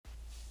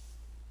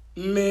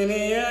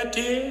Many a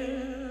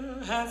tear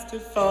has to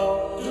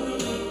fall,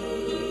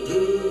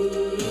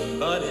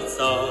 but it's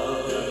all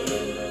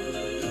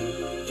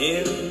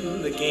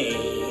in the game.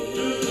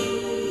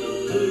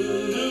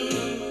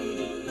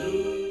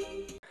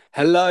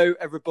 Hello,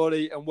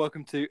 everybody, and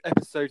welcome to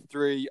episode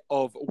 3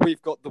 of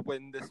We've Got the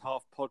Win This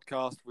Half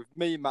podcast with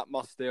me, Matt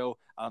Mustill.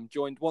 I'm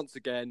joined once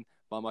again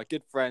by my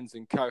good friends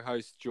and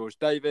co-host George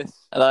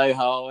Davis. Hello,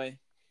 how are we?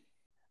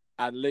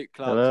 And Luke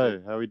Clarkson.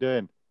 Hello, how are we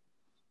doing?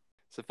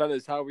 So,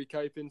 fellas, how are we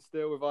coping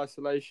still with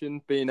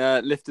isolation? Been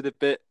lifted a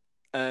bit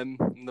in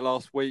the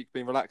last week,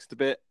 been relaxed a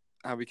bit.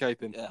 How are we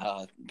coping?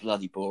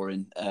 Bloody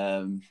boring.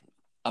 It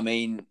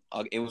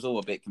was all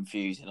a bit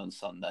confusing on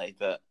Sunday,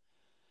 but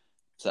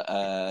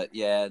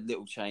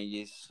little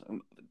changes.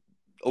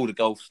 All the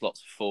golf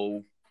slots are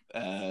full,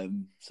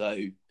 so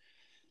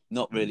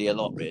not really a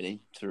lot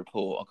really to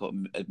report, I've got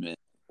to admit.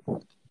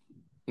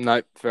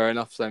 No, fair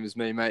enough. Same as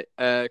me, mate.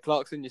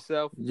 Clarkson,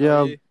 yourself?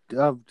 Yeah,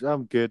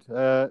 I'm good.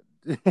 I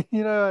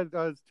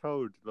was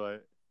told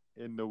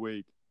in the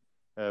week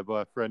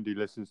by a friend who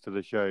listens to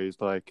the show,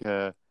 he's like,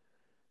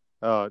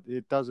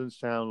 it doesn't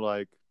sound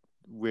like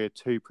we're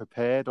too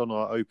prepared on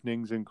our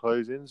openings and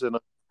closings, and I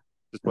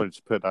just wanted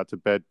to put that to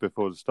bed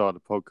before the start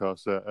of the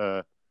podcast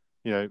that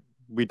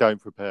we don't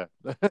prepare.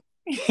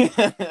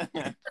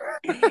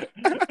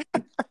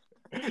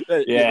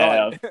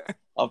 Yeah,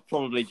 I've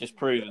probably just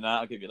proven that.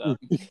 I'll give you that.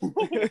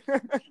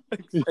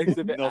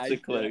 Exhibit Not A, a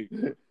clue.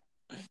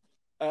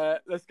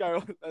 Let's go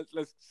on.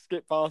 Let's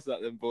skip past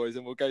that then, boys,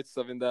 and we'll go to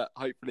something that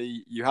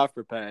hopefully you have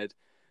prepared,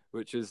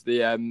 which is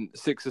the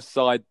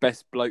six-a-side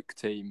best bloke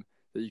team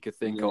that you could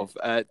think of.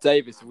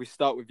 Davis, if we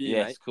start with you,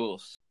 yes, mate. Of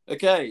course.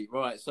 Okay,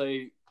 right. So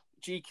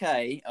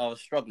GK, I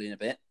was struggling a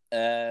bit,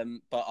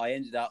 but I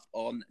ended up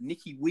on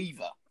Nicky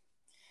Weaver,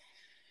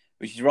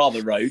 which is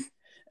rather rogue.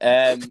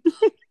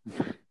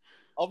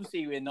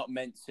 Obviously, we're not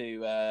meant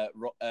to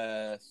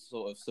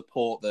sort of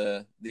support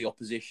the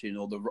opposition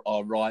or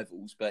our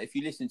rivals, but if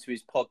you listen to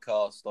his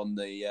podcast on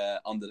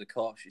the Under the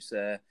Cosh,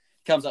 it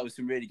comes up with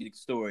some really good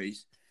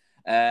stories.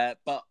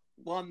 But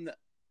one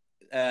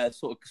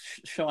sort of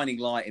shining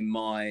light in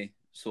my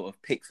sort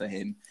of pick for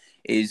him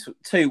is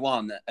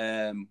 2-1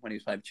 when he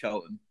was playing for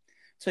Charlton.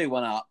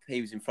 2-1 up, he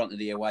was in front of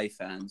the away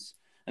fans,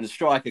 and the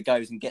striker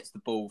goes and gets the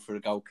ball for a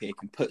goal kick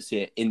and puts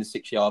it in the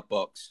 6-yard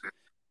box,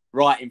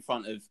 right in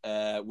front of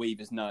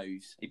Weaver's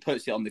nose. He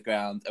puts it on the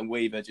ground, and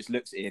Weaver just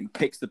looks at him,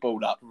 picks the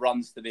ball up,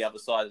 runs to the other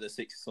side of the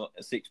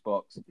 6-yard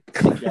box,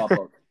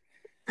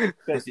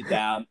 puts it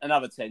down.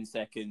 Another 10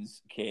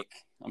 seconds, kick.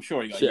 I'm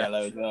sure he got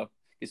yellow as well.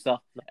 Good stuff.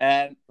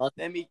 Then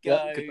we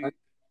go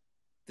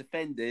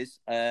defenders.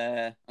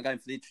 I'm going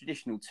for the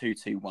traditional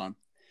 2-2-1.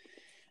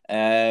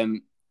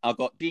 I've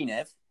got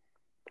Genev.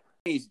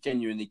 He's a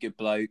genuinely good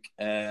bloke.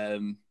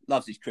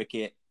 Loves his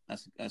cricket.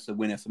 That's a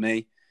winner for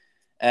me.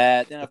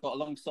 Then I've got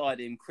alongside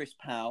him Chris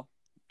Powell.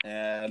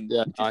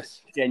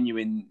 Nice.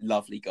 Genuine,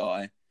 lovely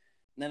guy. And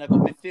then I've got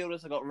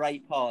midfielders. I've got Ray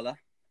Parlour.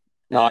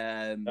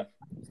 Nice.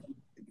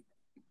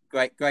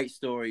 Great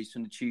stories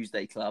from the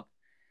Tuesday Club.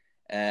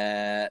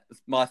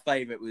 My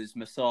favourite was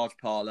Massage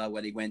Parlour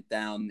when he went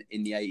down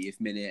in the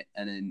 80th minute,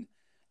 and then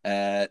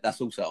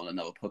that's also on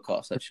another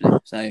podcast actually.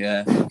 So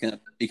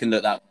you can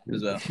look that up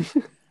as well.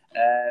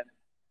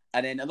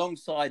 And then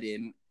alongside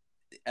him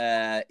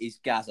is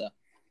Gaza.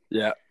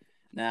 Yeah.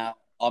 Now,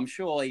 I'm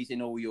sure he's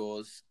in all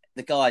yours.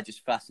 The guy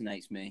just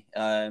fascinates me.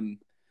 I'd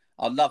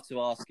love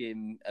to ask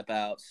him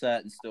about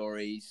certain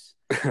stories,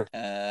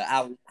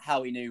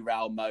 how he knew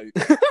Raoul Moat,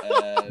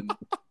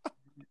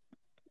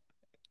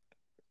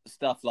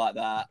 stuff like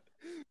that.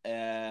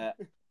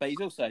 But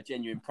he's also a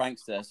genuine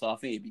prankster, so I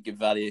think he'd be good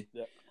value.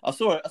 Yeah. I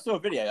saw a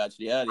video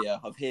actually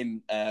earlier of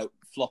him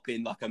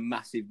flopping like a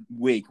massive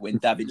wig when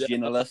David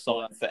Ginola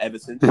signed for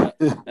Everton.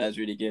 That was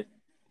really good.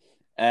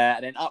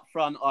 And then up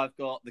front, I've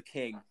got the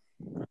king,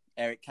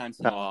 Eric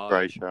Cantona.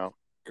 Great shout.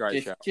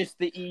 Just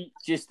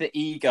the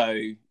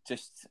ego,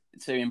 just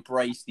to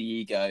embrace the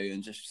ego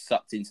and just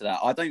sucked into that.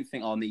 I don't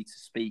think I'll need to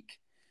speak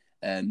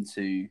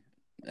to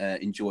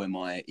enjoy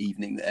my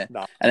evening there.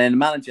 No. And then the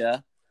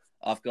manager,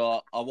 I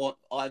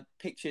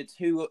pictured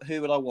who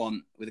would I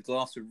want with a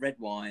glass of red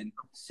wine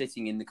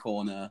sitting in the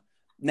corner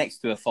next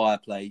to a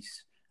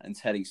fireplace and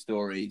telling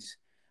stories,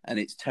 and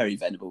it's Terry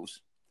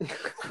Venables.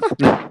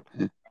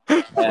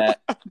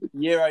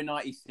 Euro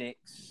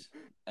 96.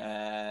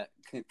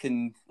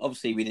 Can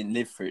obviously we didn't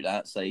live through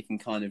that, so you can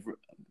kind of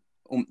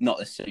not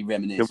necessarily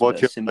reminisce. You can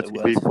watch it similar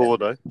before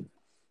though.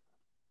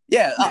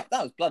 Yeah, that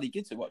was bloody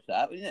good to watch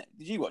that, wasn't it?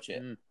 Did you watch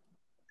it? Mm.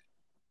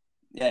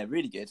 Yeah,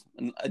 really good,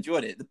 and I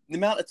enjoyed it. The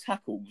amount of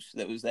tackles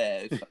that was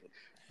there.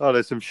 Oh,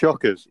 there's some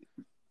shockers.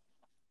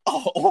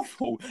 Oh,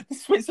 awful! The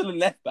Switzerland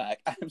left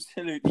back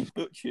absolutely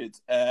butchered.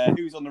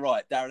 Who was on the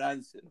right? Darren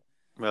Anderson.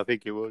 I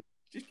think it would.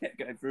 Just kept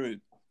going through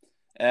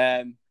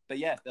him. But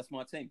yeah, that's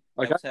my team.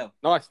 Okay,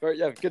 nice.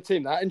 Good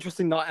team. That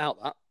interesting night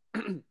out.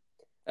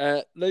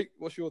 That. Luke,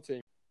 what's your team?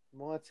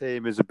 My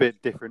team is a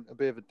bit different, a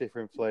bit of a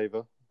different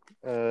flavour.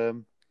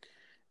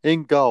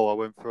 In goal, I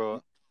went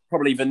for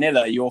probably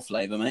vanilla, your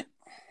flavour, mate.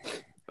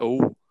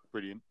 Oh,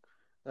 brilliant.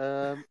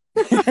 Um,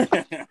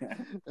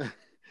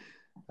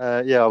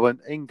 yeah, I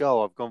went in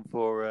goal. I've gone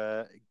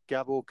for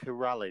Gabor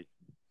Kirali.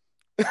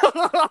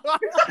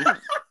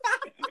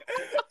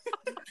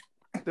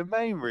 The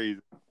main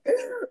reason.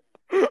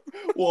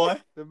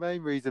 Why? The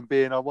main reason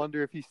being, I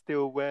wonder if he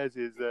still wears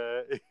his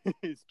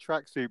his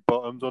tracksuit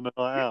bottoms on a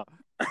night out.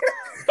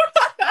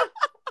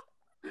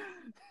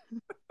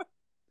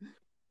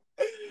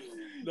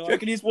 Do you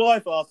reckon his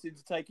wife asked him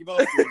to take him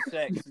off during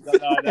sex? He's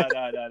like, no.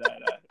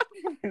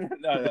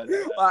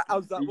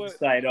 How's that He's work? just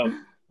staying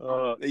on.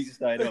 He's just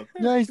staying on.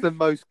 Yeah, he's the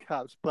most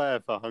caps player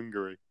for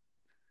Hungary.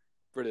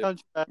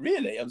 Brilliant.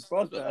 Really? I'm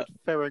surprised by that.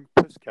 Ferenc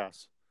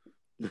Puskas.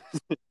 The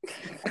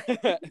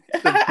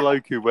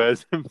bloke who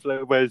wears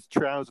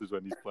trousers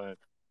when he's playing.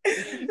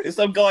 It's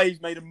some guy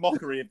who's made a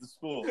mockery of the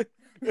sport.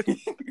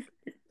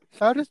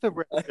 How does the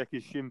ref check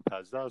his shin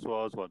pads? That was what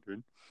I was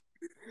wondering.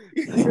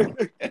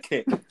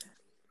 Okay.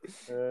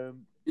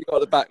 You got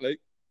the back, Luke.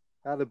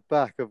 At the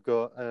back, I've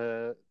got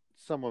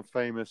someone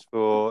famous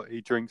for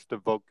he drinks the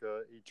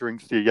vodka, he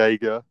drinks the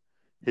Jaeger.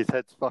 His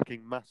head's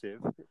fucking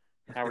massive.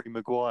 Harry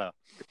Maguire.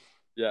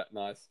 Yeah,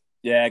 nice.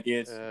 Yeah,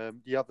 good.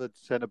 The other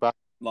centre back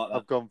Like that.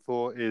 I've gone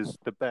for is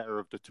the better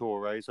of the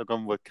Torres. I've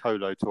gone with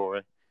Kolo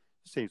Torre.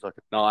 Seems like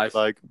Nice.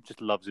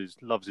 just loves his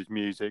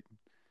music,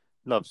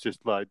 loves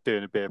just like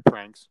doing a bit of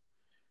pranks.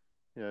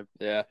 You know.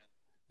 Yeah,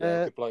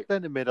 good bloke.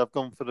 Then in mid, I've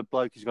gone for the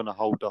bloke who's going to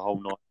hold the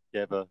whole night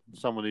together.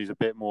 Someone who's a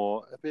bit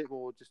more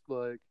just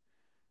like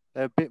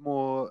a bit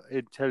more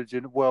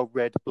intelligent,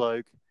 well-read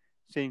bloke.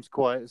 Seems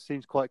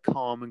quite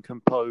calm and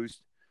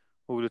composed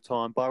all the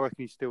time. But I reckon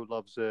he still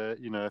loves a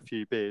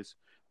few beers.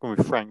 Going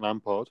with Frank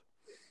Lampard.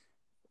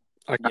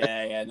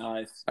 Okay. Yeah,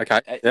 nice.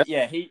 Okay.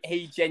 Yeah,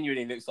 he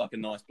genuinely looks like a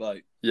nice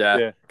bloke.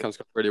 Yeah. Comes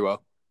across really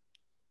well.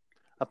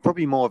 I'm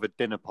probably more of a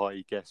dinner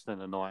party guest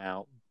than a night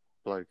out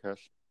bloke,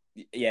 Ash.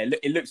 Yeah,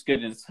 it looks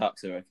good in a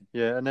tux, I reckon.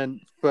 Yeah, and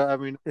then, but I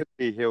mean,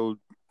 hopefully he'll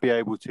be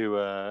able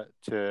to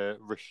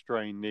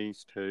restrain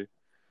these two.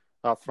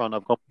 Up front,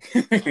 I've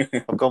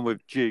gone with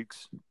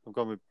Dukes. I've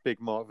gone with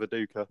Big Mark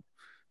Viduka.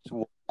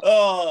 So,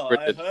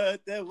 I heard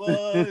there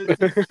was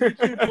a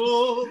Super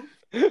Bowl.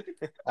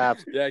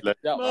 absolutely,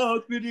 Yeah.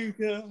 Mark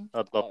Viduka.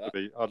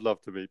 I'd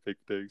love to be Big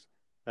Dukes.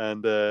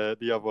 And the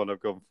other one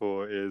I've gone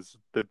for is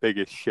the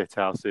biggest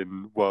shithouse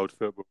in world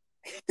football.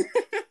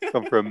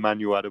 Come from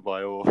Emmanuel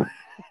Adebayor.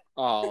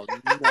 Oh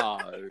no!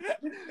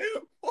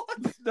 What?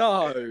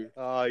 No.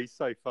 Oh, he's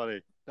so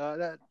funny.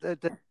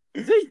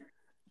 Is he?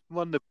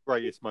 One of the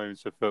greatest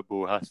moments of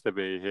football has to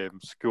be him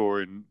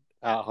scoring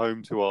at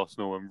home to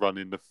Arsenal and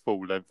running the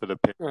full length of the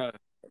pitch. Yeah,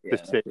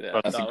 that's a great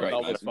That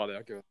moment. was funny.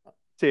 I'll give it that.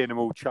 Seeing them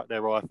all chuck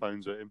their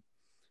iPhones at him.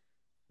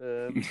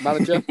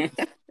 Manager?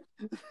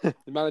 The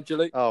manager,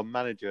 Luke? Oh,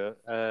 manager.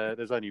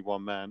 There's only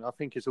one man. I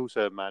think it's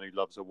also a man who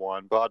loves a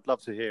wine, but I'd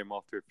love to hear him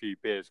after a few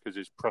beers because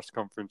his press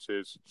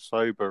conferences,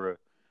 sober, are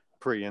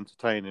pretty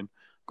entertaining.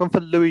 Gone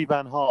for Louis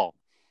Van Gaal.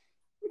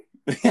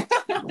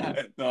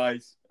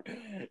 Nice.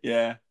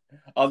 Yeah.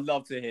 I'd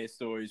love to hear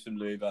stories from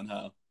Louis Van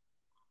Gaal.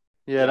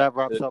 Yeah, that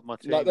wraps up my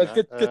team. No, that's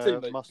good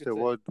team, mate. Muster, Good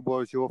team. what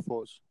was your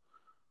thoughts?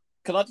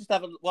 Can I just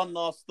have one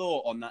last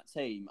thought on that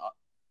team?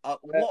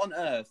 What on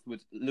earth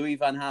would Louis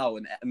Van Gaal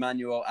and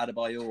Emmanuel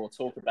Adebayor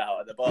talk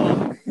about at the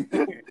bar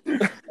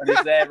when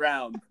it's their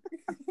round?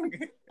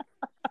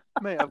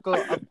 Mate, I've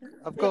got to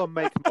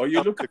make. Oh,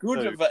 you look good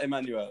too. with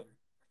Emmanuel.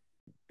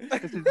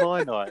 This is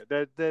my night.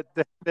 They're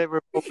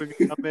revolving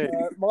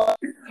around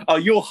me. Oh,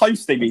 you're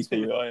hosting these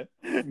people, are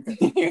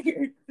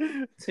you?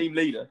 Team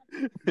leader.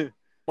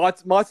 My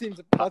team's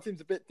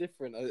a bit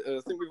different. I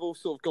think we've all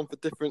sort of gone for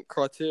different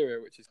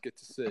criteria, which is good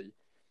to see.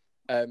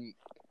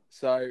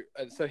 So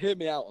hear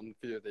me out on a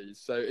few of these.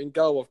 So in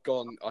goal,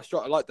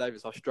 I like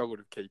Davis. I struggled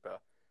with keeper.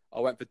 I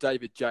went for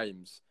David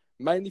James,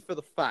 mainly for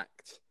the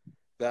fact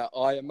that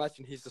I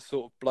imagine he's the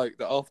sort of bloke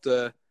that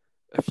after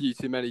a few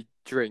too many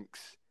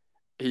drinks,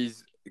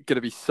 he's going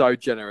to be so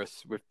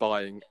generous with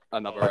buying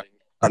another.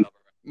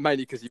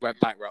 Mainly because he went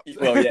bankrupt.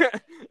 Well, yeah.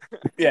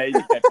 Yeah, he's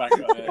a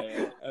bankrupt.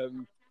 Yeah.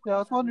 Yeah, I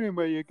was wondering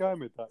where you're going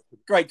with that.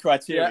 Great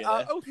criteria.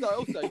 Yeah,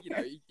 also, you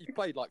know, he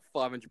played like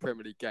 500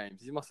 Premier League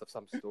games. He must have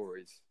some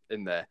stories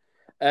in there.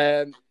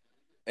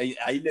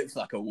 He looks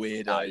like a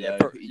weirdo. yeah,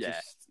 though.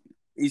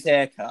 His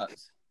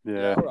haircuts.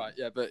 Yeah. All right,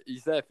 yeah, but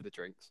he's there for the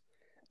drinks.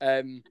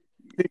 To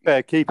be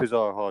fair, keepers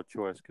are a hard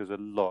choice because a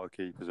lot of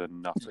keepers are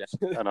nutters,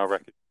 and I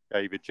reckon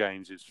David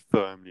James is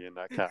firmly in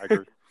that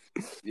category.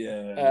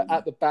 Yeah.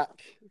 At the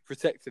back,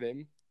 protecting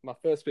him, my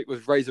first pick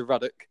was Razor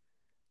Ruddock.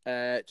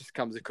 Just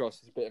comes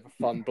across as a bit of a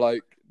fun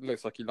bloke.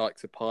 Looks like he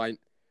likes a pint.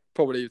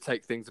 Probably would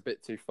take things a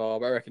bit too far,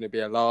 but I reckon it'd be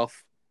a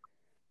laugh.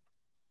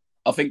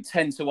 I think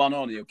 10-1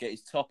 on, he'll get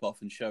his top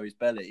off and show his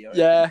belly.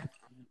 Yeah.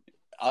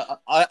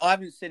 I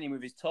haven't seen him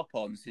with his top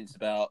on since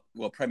about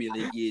Premier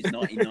League years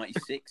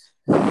 1996.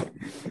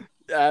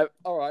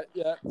 All right,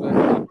 yeah.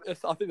 But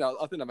I think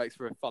that makes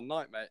for a fun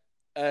night,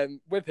 mate.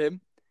 With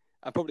him,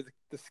 and probably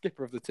the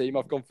skipper of the team,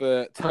 I've gone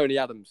for Tony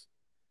Adams.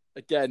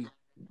 Again,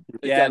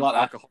 like that.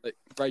 alcoholic,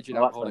 raging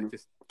I like alcoholic, Tony.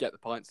 just get the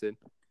pints in.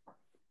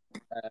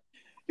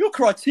 Your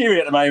criteria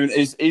at the moment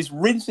is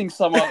rinsing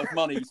someone of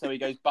money so he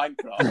goes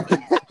bankrupt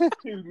and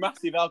two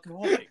massive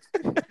alcoholics.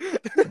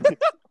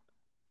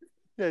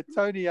 Yeah,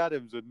 Tony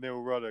Adams and Neil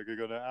Roddick are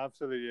going to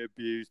absolutely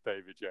abuse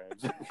David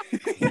James.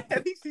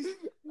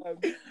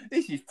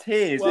 This is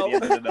tears at the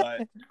end of the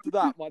night. To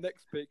that, my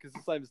next pick is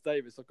the same as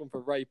Davis. I've gone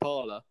for Ray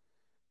Parler.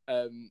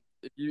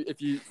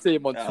 If you see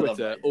him on I love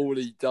Twitter, Ray. all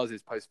he does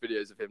is post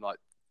videos of him like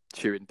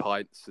chewing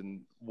pints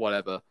and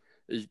whatever.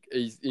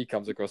 He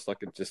comes across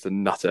like just a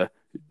nutter.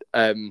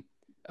 And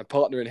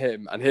partnering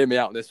him, and hear me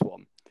out on this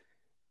one,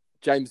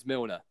 James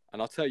Milner,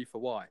 and I'll tell you for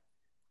why.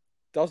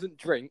 Doesn't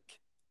drink,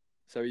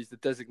 so he's the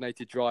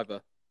designated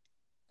driver.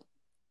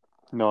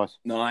 Nice.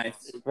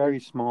 Very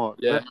smart.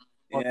 Yeah.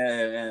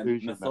 Yeah.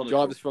 Who's your Methodical.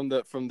 Drivers from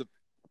the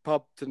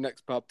pub to the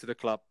next pub to the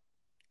club,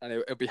 and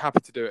he'll be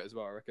happy to do it as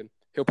well. I reckon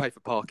he'll pay for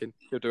parking.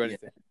 He'll do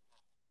anything.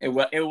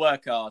 It'll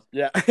work hard.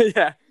 Yeah,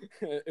 yeah,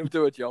 he'll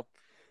do a job.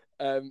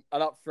 And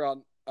up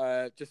front,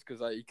 just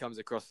because he comes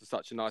across as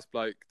such a nice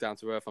bloke, down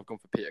to earth, I've gone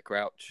for Peter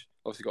Crouch.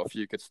 Obviously, got a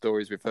few good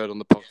stories we've heard on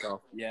the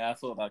podcast. Yeah, I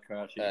thought about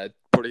Crouch.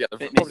 Probably get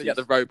Fitnesses.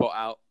 the robot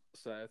out.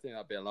 So I think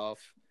that'd be a laugh.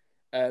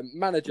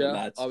 Manager,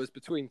 Lads. I was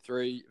between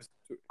three.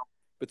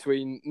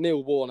 Between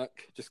Neil Warnock,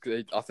 just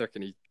because I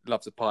reckon he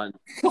loves a pint.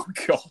 Oh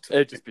God,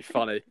 It'd just be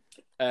funny.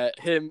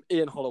 Him,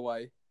 Ian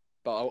Holloway,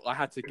 but I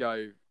had to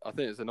go. I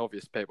think it's an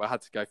obvious pick, but I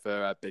had to go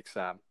for Big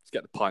Sam to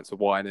get the pints of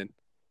wine in.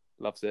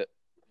 Loves it.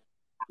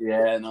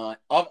 Yeah, no.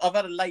 I've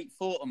had a late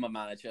thought on my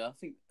manager. I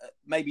think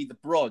maybe the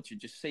Broad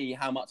should just see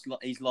how much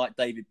he's like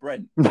David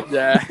Brent.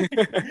 Yeah,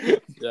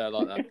 yeah, I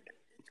like that.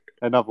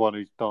 Another one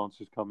whose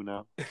dance is coming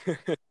out.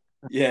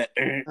 Yeah.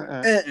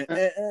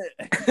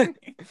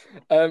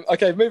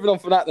 Okay, moving on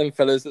from that then,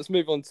 fellas. Let's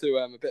move on to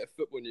a bit of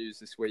football news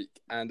this week.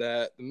 And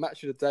the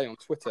Match of the Day on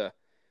Twitter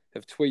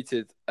have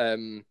tweeted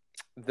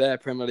their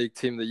Premier League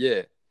Team of the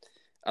Year.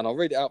 And I'll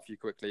read it out for you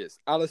quickly. It's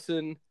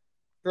Alisson,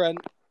 Trent,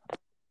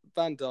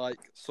 Van Dijk,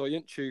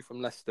 Soyuncu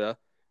from Leicester,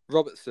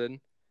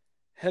 Robertson,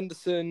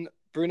 Henderson,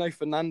 Bruno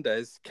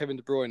Fernandes, Kevin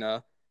De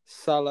Bruyne,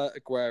 Salah,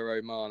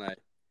 Aguero, Mane.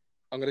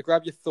 I'm going to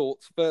grab your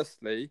thoughts.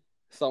 Firstly,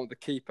 start with the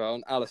keeper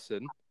on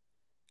Alisson.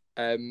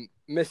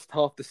 Missed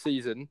half the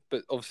season,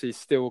 but obviously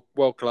still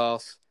world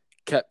class.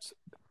 Kept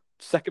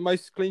second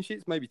most clean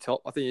sheets, maybe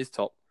top. I think he is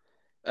top.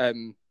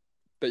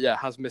 But yeah,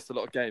 has missed a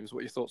lot of games. What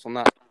are your thoughts on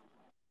that?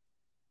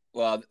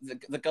 Well,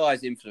 the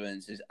guy's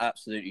influence is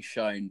absolutely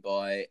shown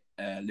by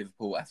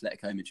Liverpool,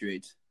 Atletico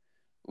Madrid,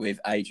 with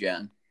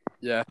Adrian.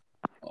 Yeah.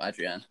 Or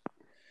Adrian.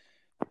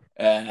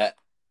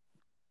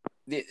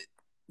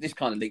 This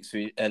kind of links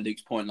to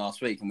Luke's point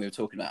last week, and we were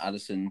talking about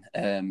Alisson,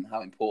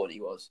 how important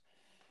he was.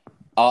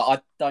 I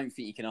don't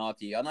think you can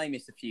argue. I know he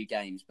missed a few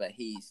games, but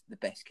he's the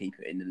best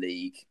keeper in the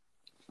league.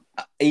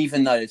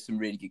 Even though there's some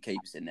really good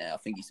keepers in there, I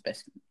think he's the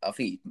best. I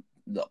think he's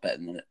a lot better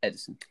than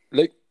Edison.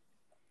 Luke?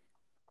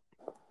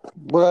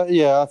 Well,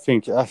 yeah, I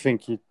think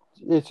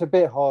it's a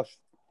bit harsh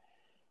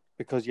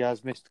because he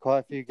has missed quite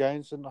a few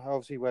games, and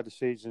obviously where the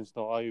season's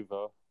not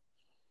over,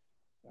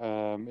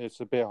 it's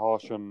a bit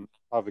harsh on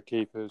other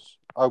keepers.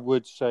 I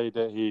would say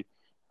that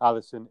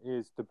Alisson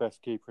is the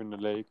best keeper in the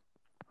league,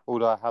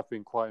 although I have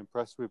been quite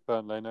impressed with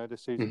Bernd Leno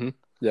this season. Mm-hmm.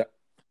 Yeah.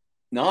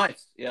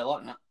 Nice. Yeah, I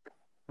like that.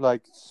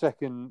 Like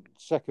second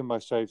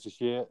most saves this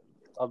year.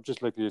 I'm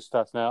just looking at his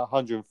stats now,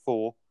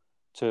 104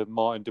 to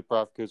Martin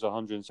Dubravka's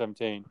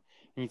 117.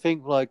 And you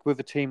think, like, with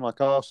a team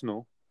like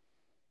Arsenal,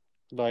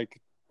 like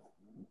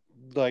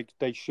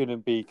they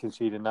shouldn't be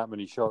conceding that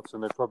many shots,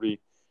 and they probably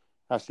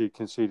actually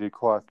conceded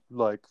quite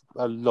like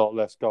a lot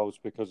less goals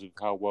because of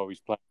how well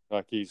he's playing.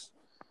 Like he's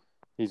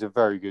a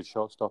very good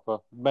shot stopper.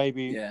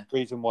 Maybe the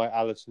reason why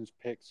Alisson's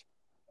picked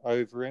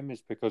over him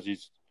is because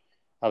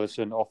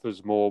Alisson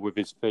offers more with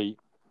his feet,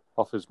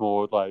 offers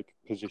more like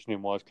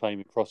positioning wise,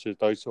 claiming crosses,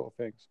 those sort of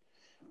things.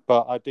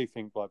 But I do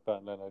think like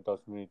Bernd Leno does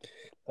need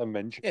a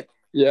mention.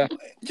 Yeah.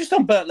 Just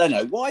on Bernd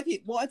Leno, why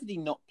did he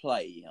not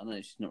play? I know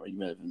it's not really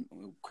relevant.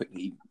 We'll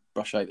quickly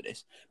brush over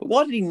this. But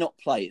why did he not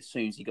play as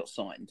soon as he got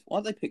signed?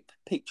 Why did they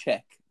pick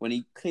Czech when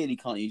he clearly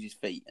can't use his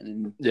feet?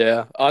 And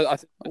then I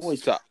think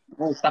always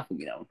baffled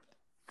me that one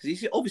because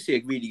he's obviously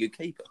a really good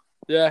keeper.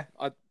 Yeah,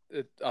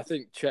 I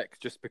think Czech,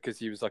 just because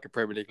he was like a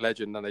Premier League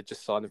legend and they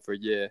just signed him for a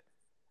year,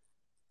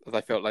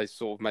 they felt they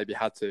sort of maybe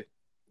had to.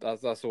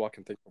 That's all I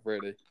can think of,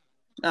 really.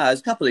 No,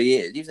 it's a couple of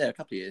years. He was there a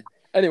couple of years.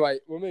 Anyway,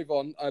 we'll move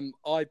on.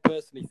 I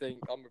personally think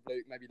I'm with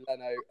Luke, maybe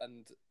Leno,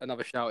 and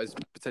another shout is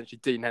potentially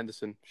Dean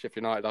Henderson,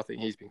 Sheffield United. I think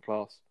he's been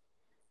class.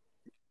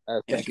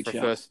 Especially for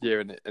first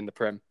year in the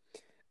Prem.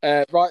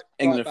 Right,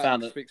 England right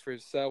found back, it. speaks for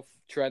himself.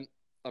 Trent,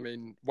 I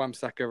mean,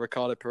 Wan-Bissaka,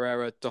 Ricardo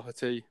Pereira,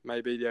 Doherty,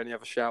 maybe the only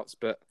other shouts,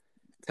 but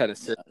 10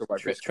 assists.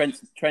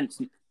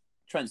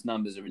 Trent's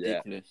numbers are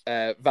ridiculous.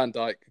 Van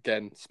Dijk,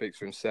 again, speaks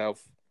for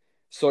himself.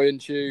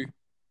 Soyuncu,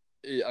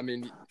 I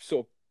mean,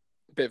 sort of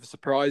a bit of a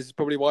surprise is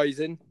probably why he's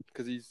in,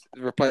 because he's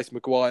replaced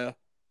Maguire.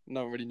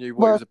 No one really knew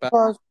what he was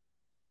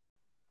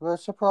about.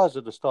 Surprise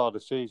at the start of the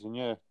season,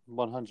 yeah,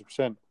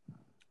 100%.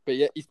 But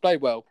yeah, he's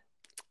played well.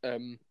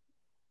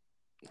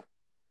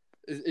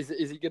 Is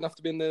he good enough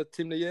to be in the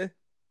team of the year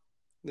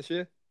this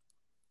year?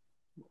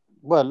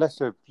 Well,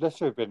 Leicester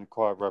have been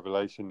quite a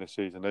revelation this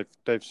season.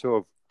 They've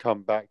sort of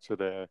come back to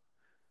their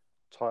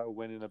title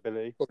winning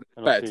ability.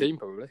 And Better obviously, team,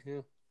 probably.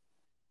 Yeah.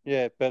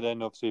 yeah, but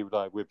then obviously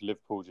like with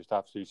Liverpool just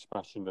absolutely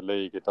smashing the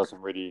league, it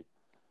doesn't really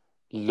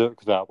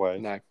look that way.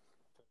 No.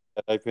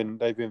 They've been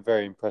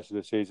very impressive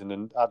this season,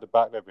 and at the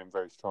back they've been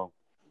very strong.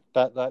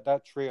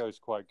 That trio is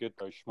quite good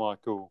though.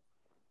 Schmeichel,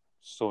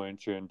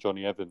 Soyuncu, and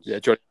Johnny Evans. Yeah,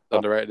 Johnny's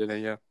underrated, isn't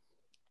he? Yeah.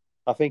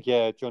 I think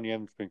Johnny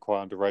Evans has been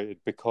quite underrated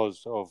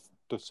because of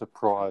the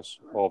surprise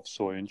of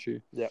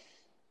Soyuncu.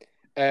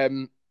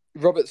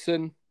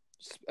 Robertson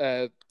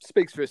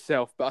speaks for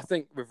itself, but I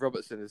think with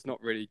Robertson, it's not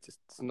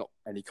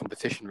any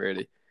competition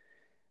really.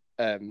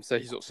 So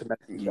he's sort of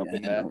cementing himself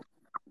in there.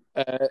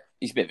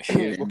 He's a bit of a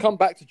shoe. We'll come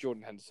back to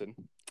Jordan Henderson,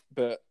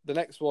 but the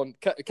next one,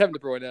 Kevin De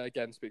Bruyne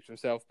again speaks for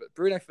himself, but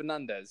Bruno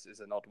Fernandes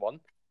is an odd one.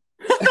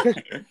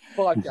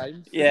 5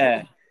 games.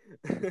 Yeah.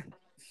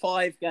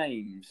 5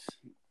 games.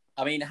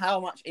 I mean, how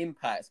much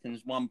impact can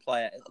one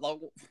player? Like,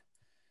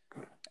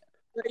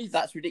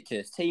 that's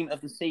ridiculous. Team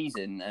of the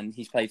season, and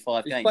he's played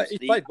 5 games. He's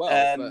played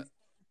well, but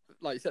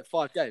like you said,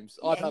 5 games.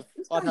 I'd have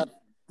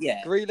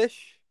Grealish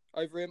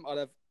over him. I'd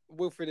have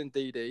Wilfred and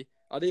Didi.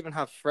 I'd even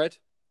have Fred.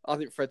 I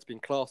think Fred's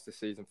been class this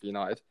season for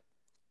United.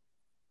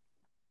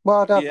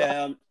 Well,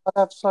 I'd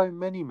have so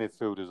many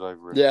midfielders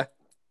over him. Yeah.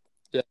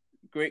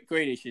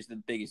 Grealish is the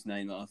biggest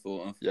name that I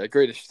thought of. Yeah,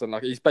 Grealish is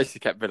unlucky. He's basically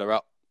kept Villa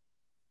up.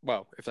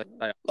 Well, if they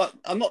like,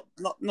 I'm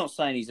not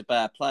saying he's a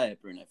bad player,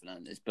 Bruno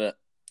Fernandes, but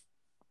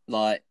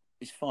like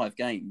it's 5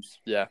 games.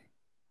 Yeah.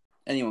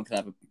 Anyone can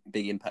have a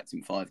big impact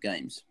in 5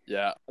 games.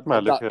 Yeah.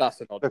 Man,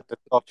 That's an odd.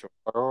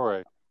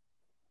 Traore.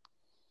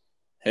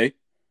 Who?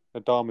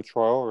 Adama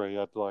Traore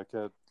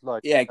had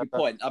Yeah, good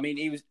point. I mean,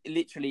 he was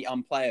literally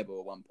unplayable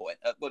at one point.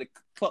 Well,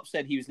 Klopp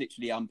said he was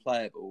literally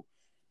unplayable.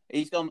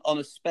 He's gone on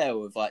a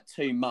spell of like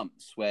 2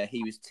 months where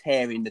he was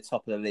tearing the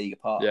top of the league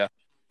apart. Yeah.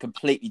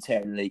 Completely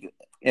tearing the league.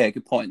 Yeah,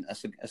 good point.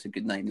 That's a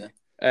good name there.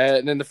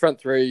 And then the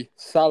front 3,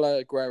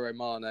 Salah, Aguero,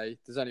 Mane.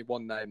 There's only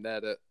one name there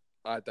that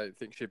I don't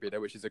think should be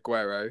there, which is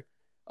Aguero.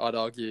 I'd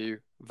argue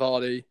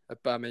Vardy,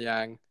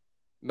 Aubameyang,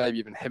 maybe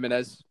even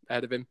Jimenez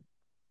ahead of him.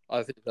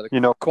 I think he's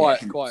had a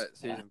quiet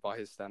season by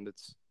his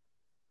standards.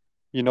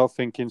 You're not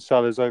thinking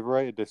Salah's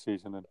overrated this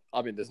season, then?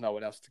 I mean, there's no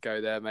one else to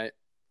go there, mate.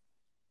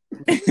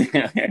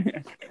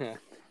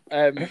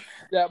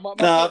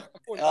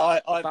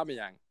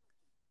 Aubameyang,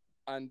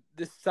 and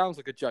this sounds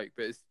like a joke,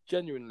 but it's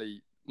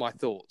genuinely my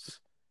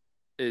thoughts.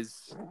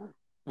 Is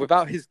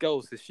without his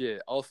goals this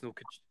year, Arsenal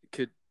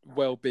could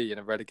well be in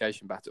a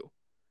relegation battle.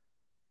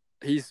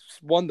 He's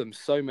won them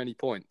so many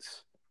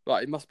points.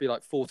 Like, it must be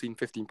like 14,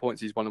 15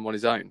 points he's won them on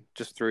his own,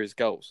 just through his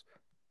goals.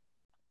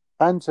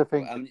 And to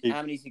think... How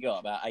many's he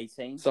got? About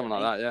 18? Something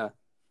like that, yeah.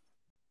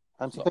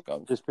 And to think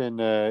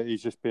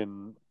he's just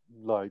been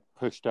like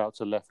pushed out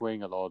to left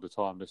wing a lot of the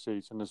time this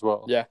season as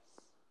well. Yeah.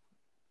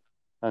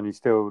 And he's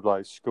still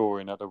like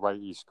scoring at the rate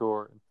he's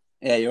scoring.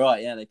 Yeah, you're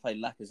right. Yeah, they played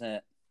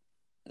Lacazette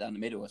down the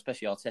middle,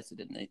 especially Arteta,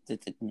 didn't he?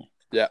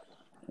 Yeah.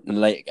 In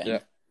the later game. Yeah.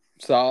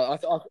 So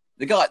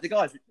the guy's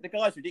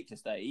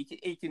ridiculous though.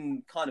 He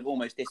can kind of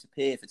almost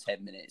disappear for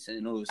 10 minutes, and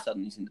then all of a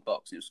sudden he's in the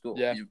box and he'll score.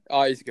 Yeah.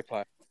 He's a good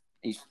player.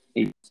 He's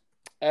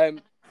I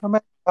may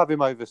have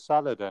him over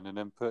Salah then, and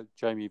then put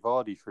Jamie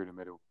Vardy through the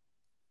middle.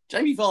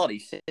 Jamie Vardy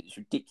said it's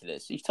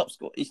ridiculous. He's top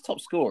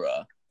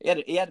scorer.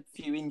 He had a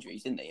few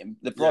injuries, didn't he? And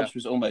the Brodge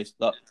was almost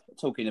like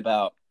talking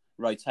about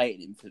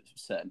rotating him for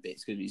certain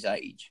bits because of his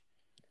age.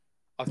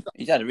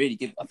 He's had a really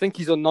good. I think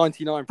he's on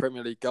 99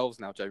 Premier League goals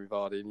now, Jamie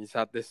Vardy, and he's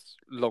had this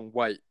long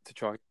wait to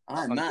try.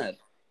 I'm mad.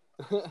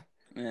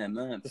 Yeah,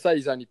 man. To say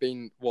he's only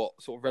been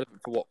sort of relevant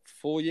for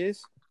 4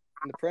 years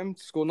in the Prem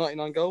to score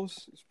 99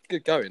 goals. It's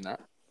good going, that.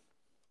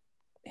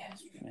 Yeah.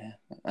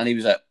 And he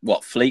was at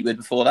Fleetwood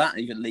before that,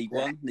 even League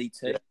One, League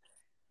Two.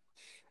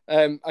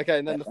 Okay,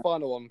 and then the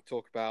final one to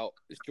talk about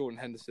is Jordan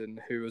Henderson,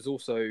 who has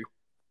also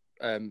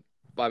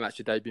by Match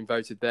of Day been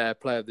voted their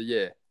Player of the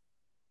Year.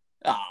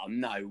 Oh,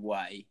 no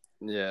way.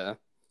 Yeah.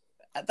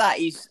 That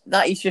is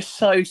just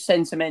so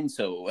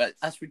sentimental.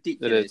 That's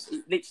ridiculous.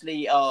 It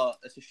literally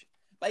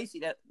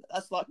basically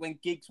that's like when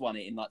Giggs won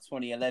it in like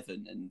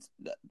 2011, and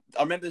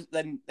I remember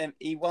then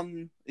he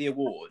won the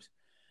award,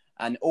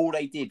 and all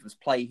they did was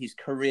play his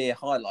career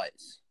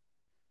highlights.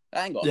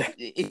 Hang on,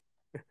 it's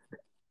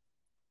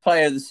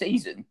Player of the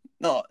Season.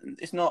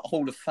 It's not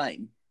Hall of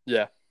Fame.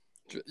 Yeah.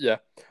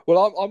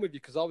 Well, I'm with you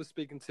because I was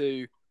speaking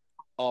to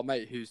our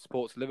mate who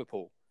supports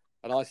Liverpool,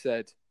 and I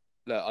said,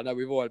 look, I know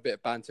we've all had a bit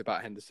of banter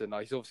about Henderson.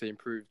 He's obviously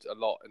improved a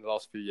lot in the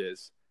last few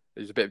years. It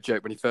was a bit of a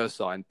joke when he first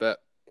signed, but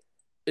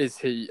has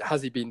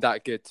he been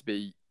that good to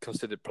be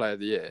considered Player of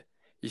the Year?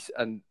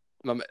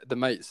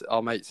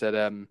 Our mate said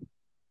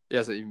he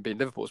hasn't even been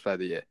Liverpool's Player of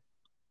the Year.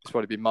 It's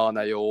probably been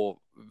Mane or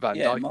Van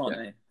Dijk.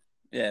 Mane.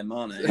 Yeah,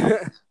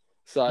 Mane.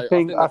 So I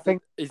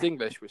think he's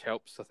English, which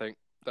helps. I think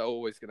that's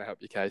always going to help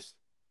your case.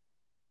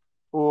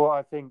 Well,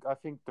 I think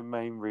the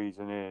main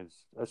reason is,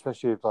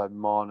 especially with like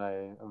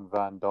Mane and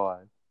Van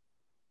Dijk,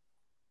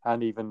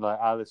 and even like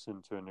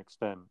Alisson to an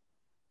extent,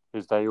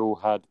 is they all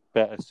had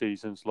better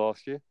seasons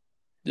last year.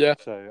 Yeah.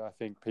 So I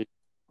think people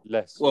are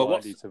less Well,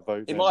 likely to vote.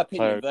 in them. my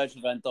opinion,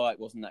 Virgil van Dijk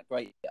wasn't that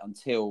great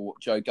until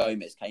Joe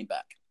Gomez came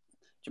back.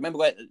 Do you remember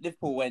where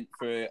Liverpool went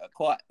through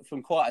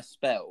quite a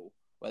spell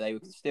where they were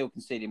still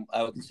conceding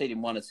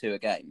 1 or 2 a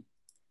game,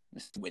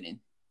 winning,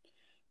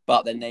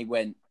 but then they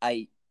went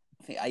 8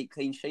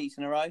 clean sheets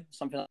in a row,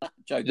 something like that.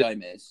 Joe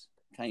Gomez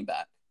came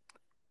back.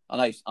 I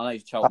know he's a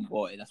Charlton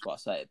boy, that's why I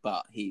say it,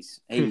 but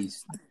he's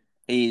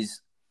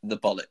the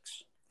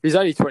bollocks. He's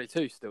only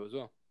 22 still as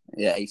well.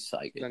 Yeah, he's so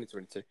He's good. only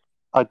 22.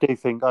 I do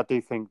think that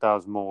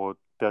was more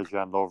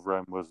Dejan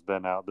Lovren was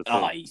then out of the team.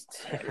 Oh, he's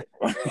terrible.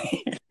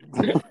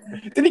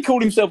 Didn't he call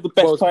himself the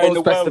best player in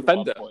the best world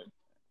defender? at one point?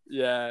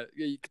 Yeah,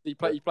 he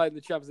played in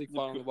the Champions League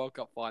final and the World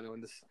Cup final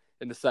in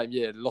the same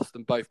year. Lost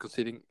them both,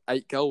 conceding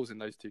 8 goals in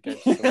those 2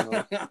 games.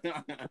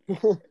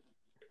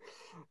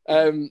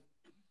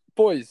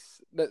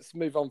 Boys, let's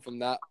move on from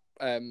that.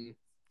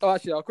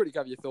 Actually, I'll quickly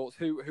give you your thoughts.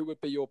 Who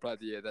would be your player of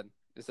the year then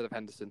instead of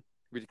Henderson?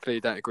 We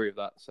clearly don't agree with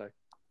that. So,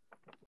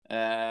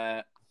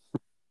 De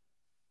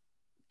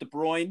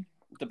Bruyne.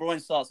 De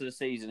Bruyne starts of the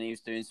season. He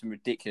was doing some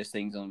ridiculous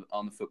things on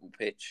the football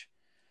pitch.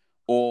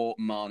 Or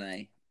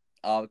Mane.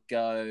 I'll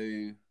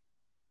go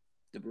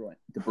De Bruyne.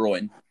 De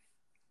Bruyne.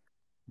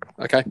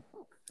 Okay.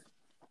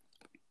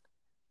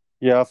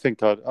 Yeah, I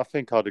think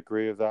I'd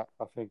agree with that.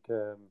 I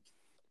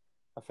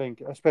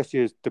think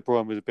especially as De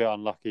Bruyne was a bit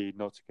unlucky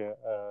not to get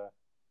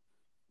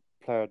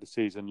player of the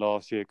season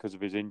last year because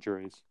of his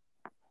injuries.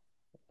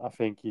 I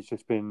think he's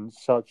just been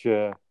such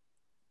a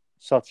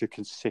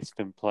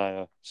consistent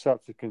player,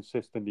 such a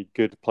consistently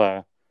good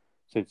player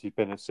since he's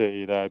been at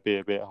City. That'd be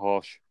a bit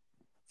harsh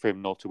for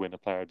him not to win a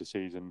player of the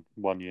season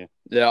 1 year.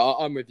 Yeah,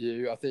 I'm with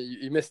you. I think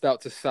he missed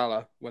out to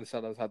Salah when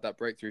Salah's had that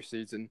breakthrough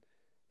season.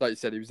 Like you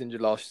said, he was injured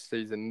last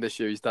season. This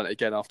year, he's done it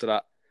again after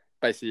that,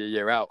 basically a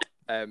year out.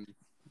 I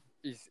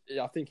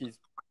think he's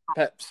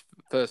Pep's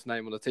first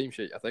name on the team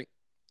sheet. I think.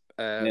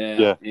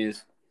 Yeah, he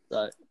is.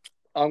 So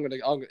I'm gonna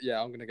go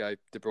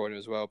De Bruyne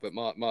as well. But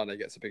Mane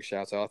gets a big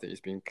shout out. I think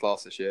he's been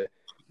class this year.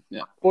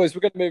 Yeah, boys,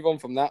 we're going to move on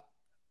from that.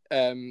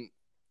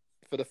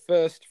 For the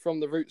first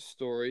From the Roots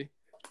story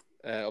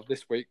of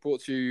this week,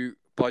 brought to you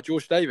by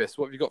George Davis.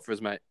 What have you got for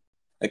us, mate?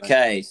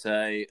 Okay,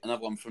 so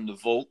another one from the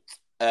vault.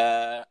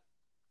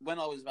 When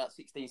I was about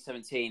 16,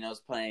 17, I was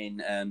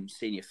playing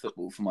senior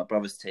football for my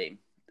brother's team,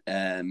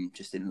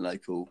 just in the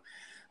local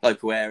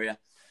area.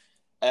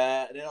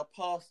 Then I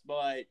passed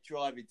my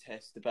driving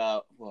test it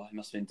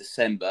must have been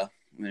December,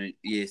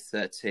 year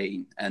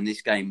 13, and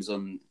this game was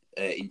on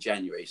in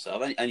January. So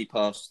I've only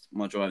passed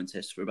my driving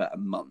test for about a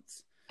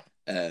month.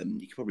 You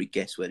can probably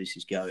guess where this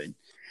is going.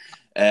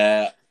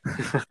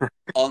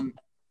 On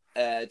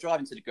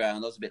driving to the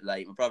ground, I was a bit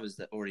late. My brother's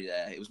already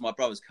there. It was my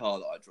brother's car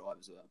that I drive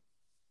as well.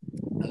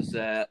 I was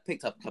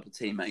picked up a couple of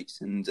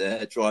teammates and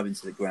driving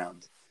to the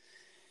ground.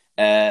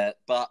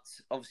 But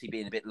obviously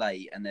being a bit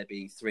late and there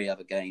being 3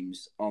 other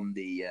games on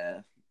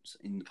in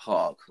the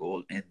park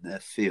or in the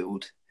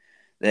field,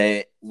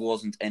 there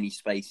wasn't any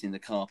space in the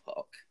car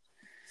park.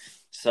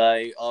 So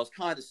I was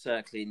kind of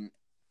circling.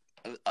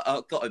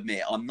 I've got to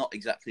admit, I'm not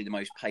exactly the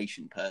most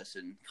patient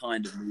person.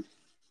 Kind of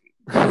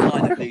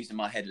losing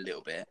my head a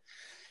little bit.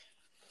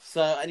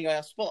 So anyway,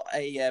 I spot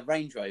a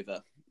Range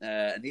Rover.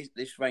 And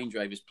this Range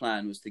Rover's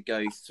plan was to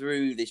go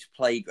through this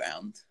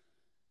playground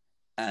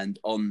and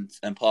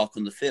park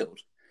on the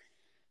field.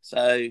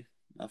 So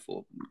I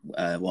thought,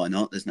 why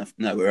not? There's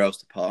nowhere else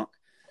to park.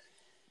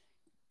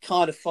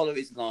 Kind of follow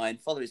his line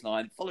pretty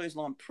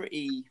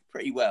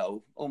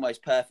well,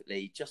 almost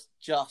perfectly. Just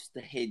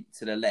a hint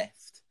to the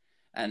left,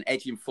 and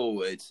edging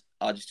forward,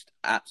 I just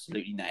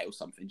absolutely nailed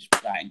something.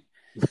 Just bang.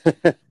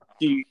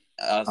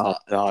 I was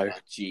no.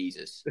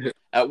 Jesus.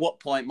 At what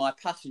point my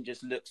passenger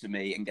just looks at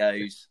me and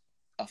goes,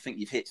 I think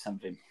you've hit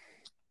something.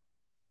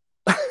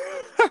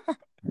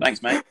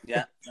 Thanks, mate.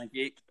 Yeah, thank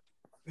you.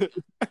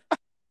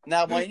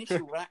 Now, my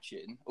initial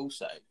reaction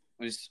also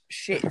was,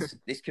 shit,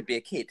 this could be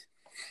a kid.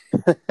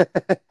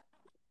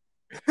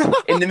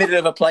 In the middle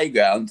of a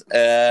playground,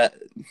 the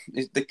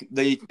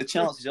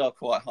chances are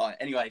quite high.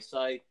 Anyway, so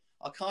I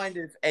kind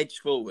of edged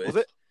forward.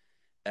 Was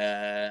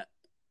it?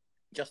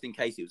 Just in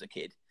case it was a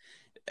kid.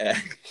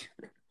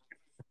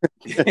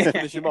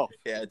 Finish him off.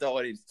 Yeah, I don't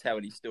want him to tell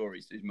any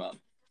stories to his mum.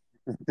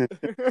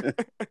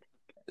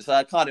 So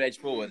I kind of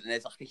edged forward, and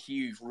there's like a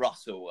huge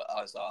rustle.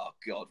 I was like, "Oh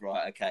God,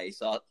 right, okay."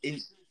 So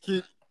it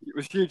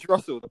was Huge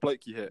Russell, the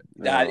bloke you hit.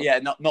 Yeah,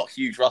 not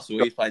Huge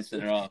Russell. He's playing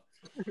centre half.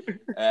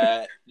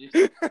 Just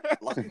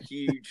like a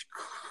huge,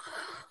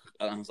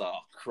 and I was like,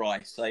 "Oh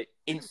Christ!" So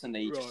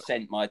instantly, just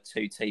sent my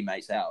 2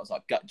 teammates out. I was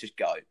like, "Just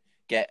go,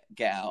 get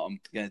out. I'm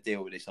going to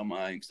deal with this on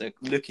my own." So they're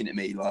looking at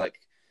me like,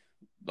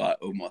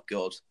 "Oh my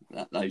God,"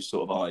 those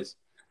sort of eyes.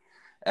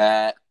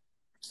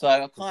 So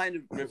I kind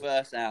of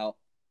reverse out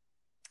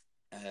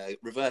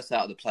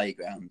of the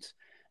playground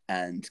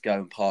and go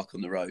and park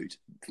on the road.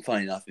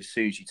 Funny enough, as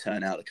soon as you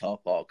turn out the car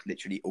park,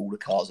 literally all the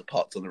cars are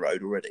parked on the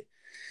road already.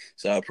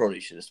 So I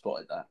probably should have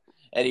spotted that.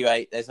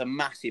 Anyway, there's a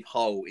massive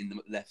hole in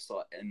the left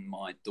side in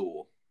my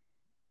door,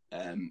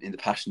 in the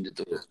passenger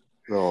door.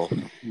 Oh,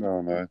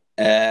 no.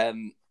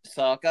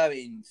 So I go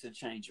into the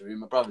changing room.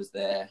 My brother's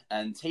there,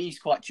 and he's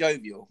quite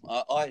jovial.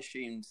 I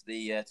assumed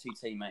the two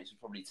teammates would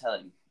probably tell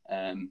him,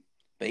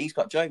 but he's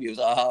quite jovial. He was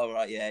like, "Oh,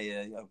 right,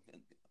 yeah.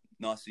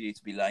 Nice of you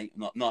to be late.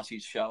 Not nice of you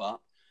to show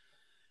up."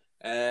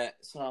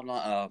 So I'm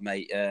like, "Oh,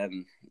 mate,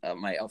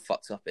 I've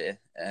fucked up here."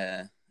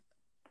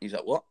 He's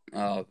like, "What?"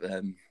 "Oh,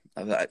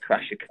 I've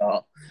crashed your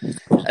car."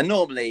 And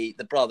normally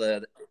the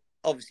brother,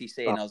 obviously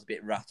seeing I was a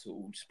bit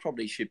rattled,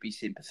 probably should be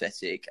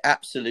sympathetic.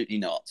 Absolutely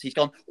not. He's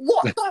gone,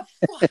 "What the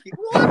fuck?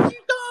 What have you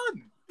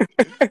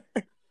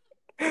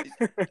done?"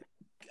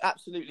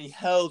 Absolutely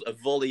hurled a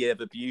volley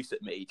of abuse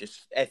at me,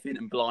 just effing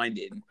and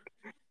blinding.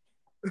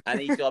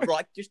 And he's gone,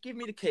 "Right, just give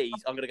me the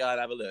keys. I'm going to go and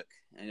have a look."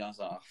 And I was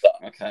like,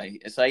 oh, okay.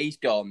 So he's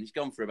gone. He's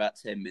gone for about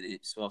 10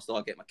 minutes whilst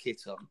I get my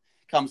kit on.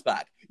 Comes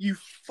back. "You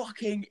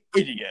fucking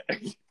idiot.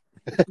 What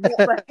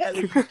the hell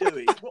are you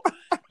doing?"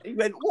 He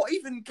went, "What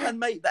even can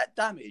make that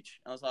damage?"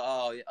 I was like,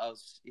 "Oh,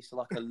 it's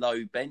like a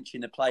low bench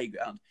in the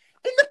playground."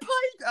 "In the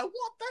playground?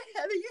 What the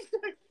hell are you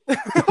doing?"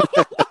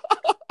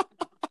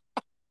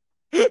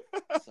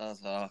 So I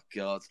was like, "Oh,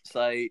 God."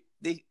 So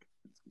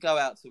go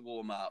out to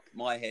warm up.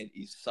 My head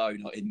is so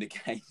not in the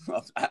game. I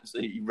was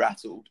absolutely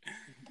rattled.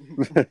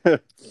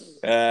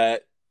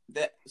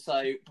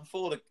 So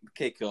before the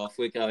kickoff,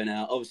 we're going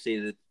out.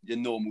 Obviously, the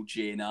normal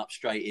geeing up,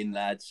 straight in,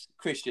 lads.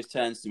 Chris just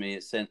turns to me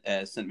at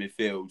centre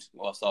midfield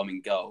whilst I'm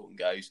in goal and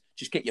goes,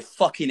 "Just get your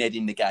fucking head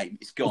in the game.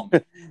 It's gone.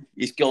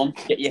 It's gone.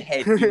 Get your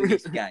head in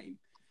this game."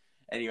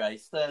 Anyway,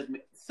 third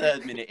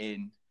minute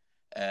in,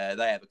 they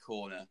have a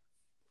corner.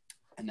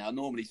 And now,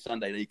 normally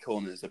Sunday League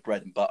corners are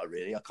bread and butter,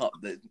 really. I can't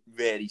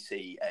rarely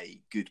see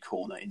a good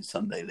corner in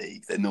Sunday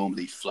League. They're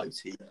normally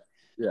floaty.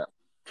 Yeah.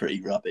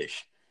 Pretty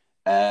rubbish.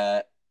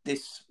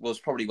 This was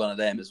probably one of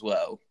them as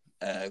well.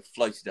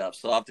 Floated up.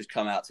 So I've just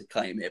come out to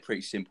claim it. A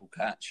pretty simple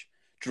catch.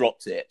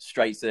 Dropped it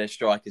straight to their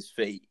striker's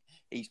feet.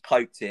 He's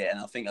poked it, and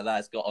I think the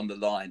lad's got on the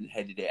line and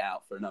headed it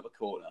out for another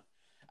corner.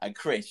 And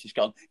Chris just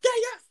gone, "Get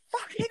your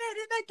fucking head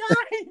in the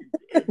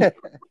game!"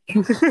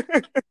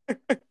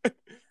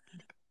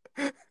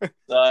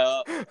 So,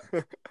 I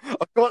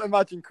can't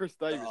imagine Chris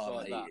Davis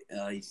like mate,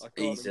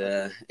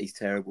 that. He's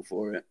terrible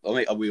for it. I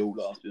mean, we all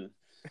laughed at him.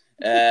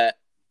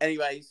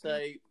 Anyway,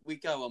 so we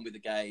go on with the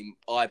game.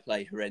 I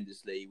play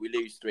horrendously. We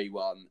lose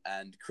 3-1,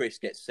 and Chris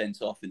gets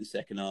sent off in the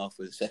second half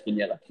with a second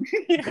yellow.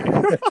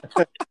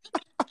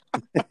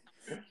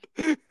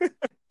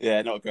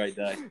 Yeah, not a great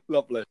day.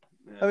 Lovely.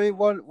 I mean,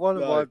 one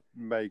of my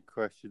main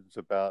questions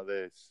about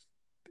this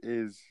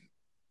is,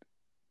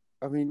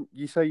 I mean,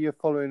 you say you're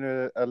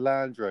following a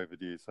Land Rover,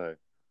 do you say?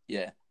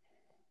 Yeah.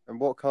 And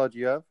what car do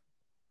you have?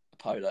 A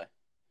Polo.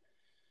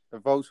 A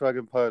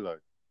Volkswagen Polo.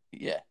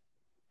 Yeah.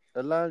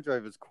 A Land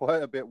Rover's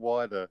quite a bit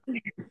wider.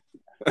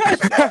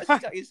 It's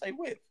exactly the same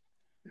width.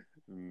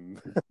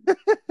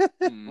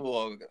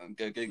 Well,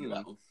 go Google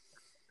that one.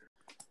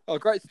 Oh,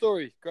 great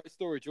story,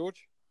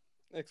 George.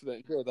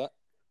 Excellent, enjoyed that.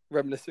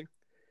 Reminiscing.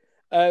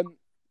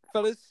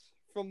 Fellas,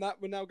 from that,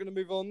 we're now going to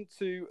move on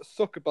to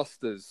Soccer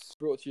Busters,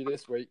 brought to you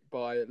this week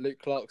by Luke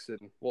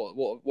Clarkson.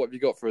 What have you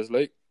got for us,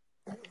 Luke?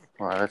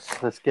 Right,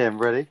 let's get him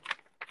ready.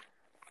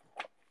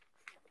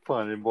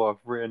 Finding what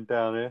I've written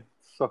down here.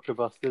 Soccer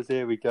Busters,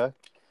 here we go.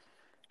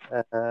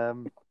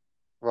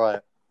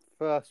 Right,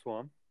 first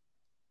one.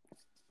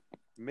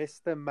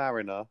 Mr.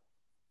 Mariner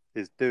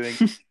is doing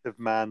of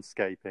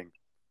manscaping.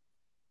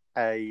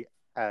 A.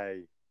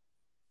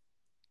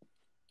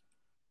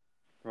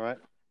 Right.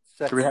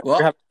 Can we have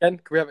it again?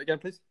 Can we have it again,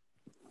 please?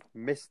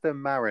 Mr.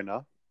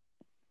 Mariner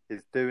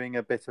is doing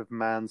a bit of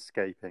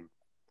manscaping.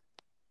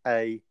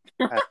 A.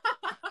 I've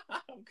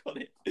got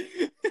it.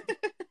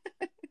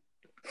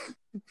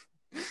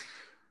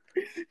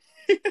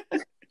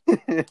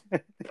 I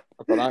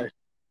don't know.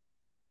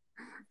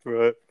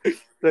 Right.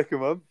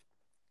 Second one.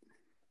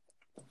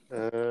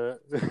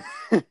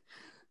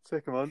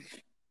 Second one.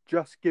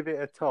 Just give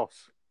it a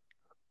toss.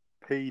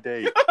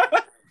 PD.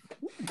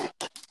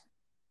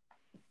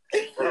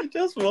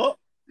 Just what?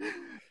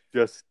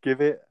 Just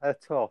give it a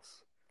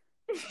toss.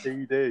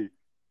 PD.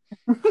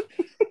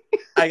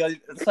 Hang on,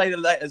 say the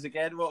letters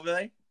again. What were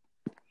they?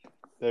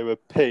 They were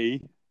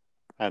P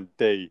and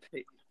D.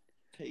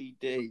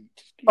 PD.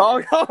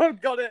 Oh,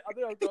 I've got it. I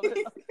think I've got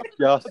it.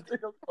 Just, I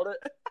think I've got it.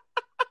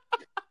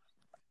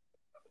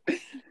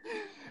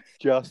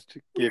 just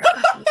give it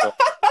a toss.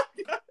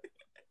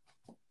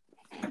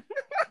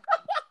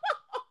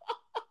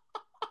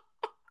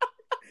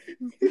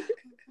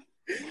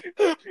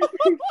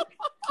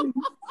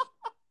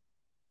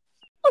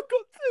 I've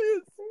got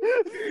tears.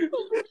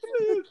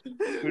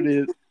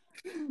 Brilliant.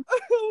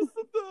 That was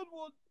the third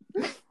one.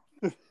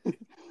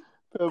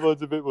 That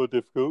one's a bit more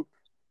difficult.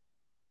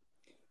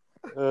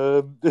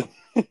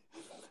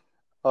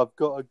 I've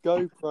got a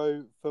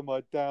GoPro for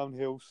my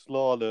downhill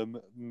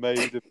slalom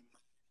made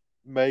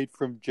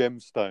from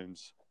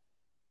gemstones.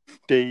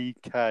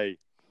 DK.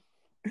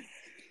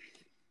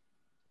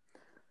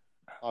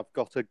 I've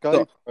got a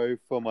GoPro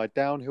for my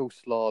downhill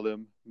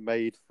slalom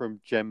made from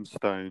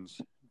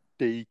gemstones.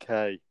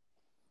 DK.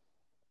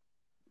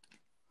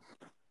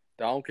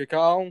 Donkey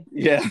Kong.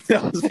 Yeah,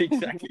 I was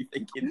exactly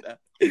thinking that.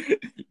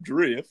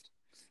 Drift.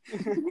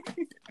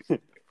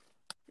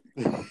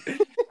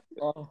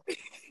 Oh,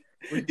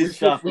 we Good should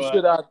stuff, we right?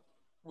 should add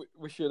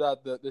we should add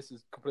that this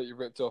is completely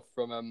ripped off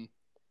from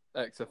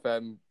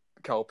XFM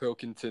Carl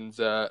Pilkington's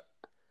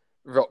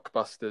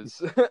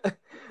Rockbusters.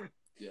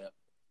 Yeah.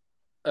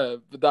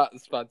 But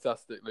that's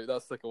fantastic, Luke.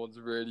 That second one's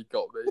really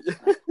got me.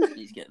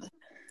 He's getting it.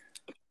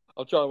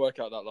 I'll try and work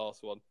out that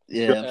last one.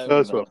 Yeah, The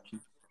first one.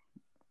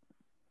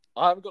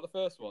 I haven't got the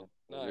first one.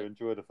 No. You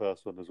enjoy the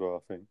first one as well,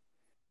 I think.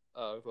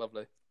 Oh,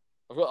 lovely.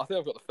 I think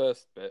I've got the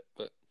first bit,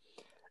 but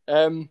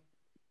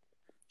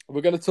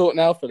we're going to talk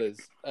now, fellas.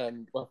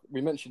 Well,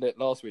 we mentioned it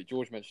last week.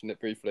 George mentioned it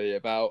briefly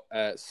about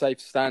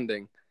safe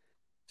standing.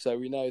 So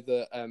we know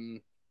that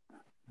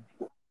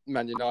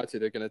Man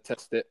United are going to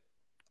test it.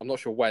 I'm not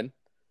sure when,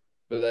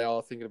 but they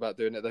are thinking about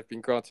doing it. They've been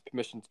granted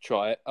permission to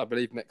try it, I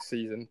believe, next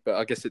season. But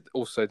I guess it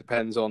also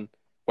depends on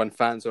when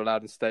fans are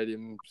allowed in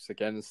stadiums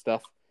again and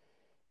stuff.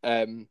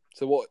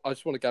 So I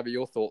just want to gather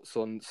your thoughts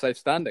on safe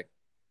standing.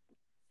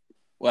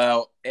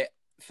 Well,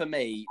 for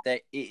me,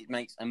 it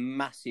makes a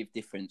massive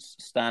difference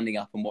standing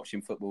up and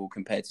watching football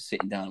compared to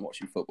sitting down and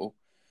watching football.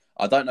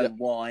 I don't know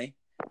why,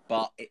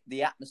 but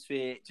the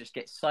atmosphere just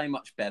gets so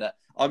much better.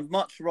 I'd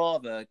much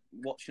rather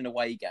watch an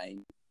away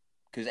game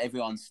because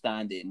everyone's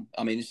standing.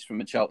 I mean, this is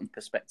from a Charlton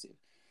perspective.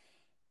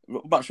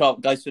 Much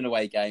rather go to an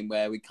away game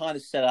where we kind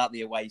of set out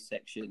the away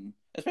section,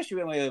 especially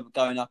when we were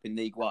going up in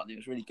League One. It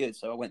was really good.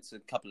 So I went to a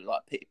couple of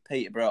like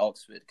Peterborough,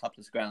 Oxford, a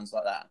couple of grounds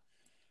like that.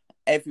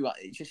 Everyone,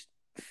 it just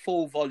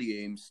full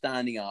volume,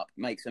 standing up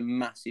makes a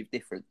massive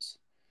difference.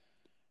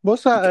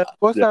 What's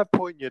that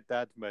point your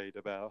dad made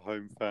about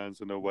home fans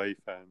and away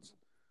fans?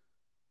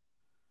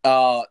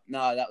 No,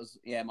 that was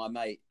my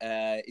mate.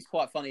 It's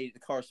quite funny. The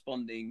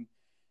corresponding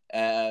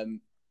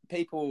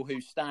people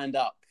who stand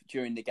up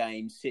during the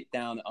game sit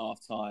down at half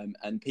time,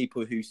 and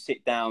people who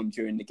sit down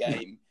during the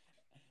game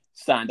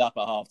stand up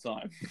at half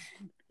time.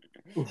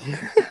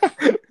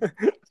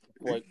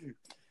 Well,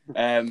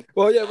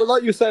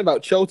 like you were saying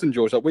about Charlton,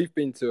 George, like we've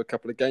been to a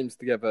couple of games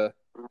together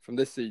from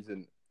this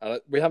season,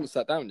 and we haven't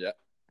sat down yet.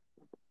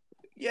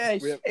 Yeah,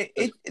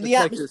 it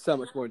makes it so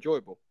much more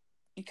enjoyable.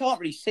 You can't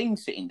really sing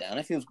sitting down.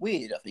 It feels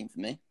weird, I think, for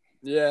me.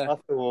 Yeah, I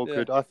feel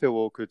awkward. Yeah. I feel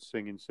awkward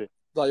singing sitting.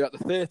 Like you're at the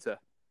theatre.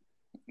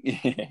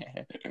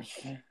 Yeah.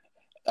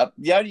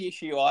 The only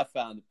issue I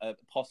found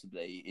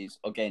possibly is,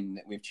 again,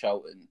 with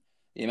Charlton,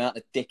 the amount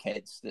of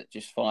dickheads that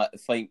just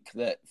think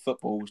that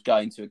football's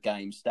going to a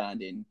game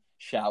standing,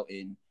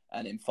 shouting,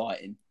 and then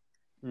fighting.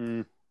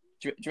 Mm.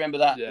 Do you remember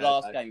that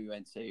last game we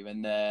went to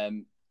when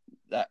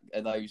that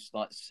those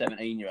like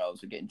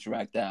 17-year-olds were getting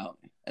dragged out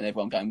and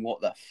everyone going, "What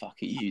the fuck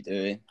are you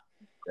doing?"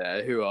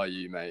 Yeah, who are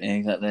you, mate?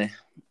 Exactly.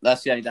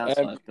 That's the only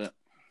downside.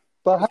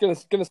 But I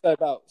was going to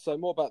say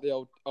more about the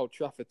Old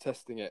Trafford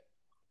testing it.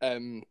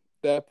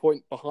 Their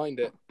point behind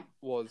it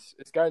was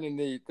it's going in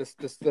the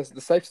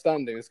safe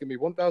standing. There's going to be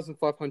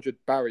 1,500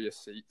 barrier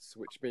seats,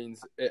 which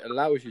means it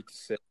allows you to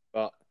sit,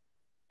 but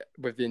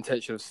with the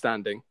intention of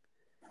standing.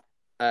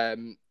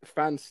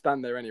 Fans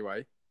stand there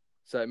anyway,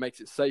 so it makes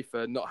it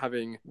safer not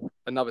having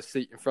another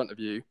seat in front of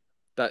you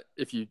that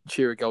if you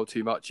cheer a goal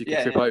too much, you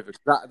can trip over.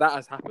 That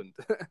has happened,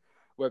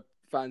 where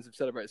fans have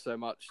celebrated so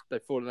much,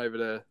 they've fallen over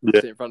the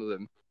seat in front of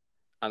them,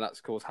 and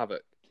that's caused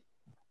havoc.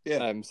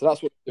 Yeah. So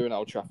that's what we're doing at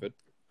Old Trafford.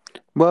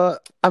 Well,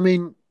 I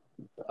mean,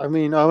 I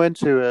went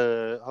to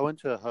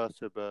a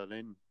Hertha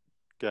Berlin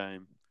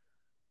game,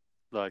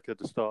 like at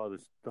the start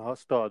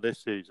of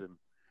this season,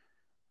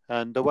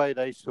 and the way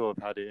they sort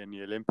of had it in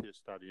the Olympia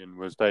Stadium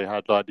was they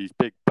had like these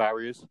big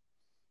barriers,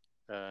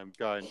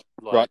 going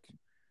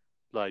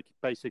like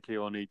basically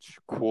on each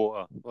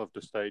quarter of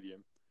the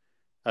stadium,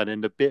 and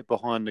in the bit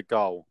behind the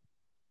goal,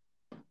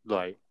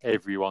 like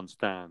everyone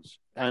stands,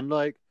 and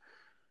like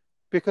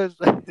because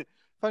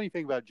funny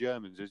thing about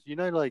Germans is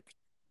like.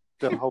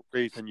 The whole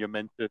reason you're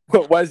meant to.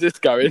 Where's this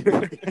going?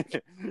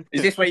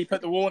 Is this where you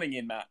put the warning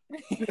in, Matt?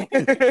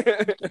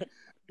 To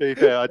be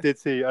fair, I did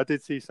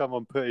see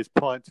someone put his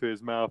pint to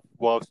his mouth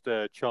whilst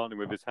chanting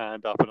with his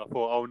hand up, and I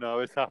thought, oh no,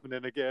 it's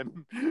happening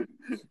again.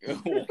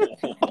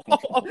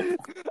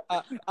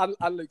 And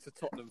Luke's a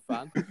Tottenham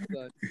fan.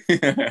 So.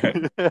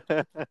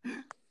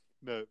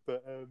 No,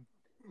 but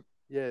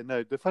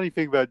the funny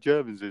thing about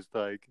Germans is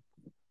like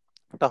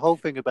the whole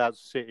thing about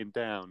sitting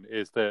down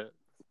is that.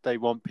 They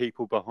want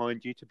people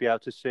behind you to be able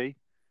to see.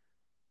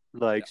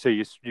 So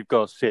you've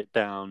got to sit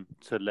down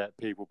to let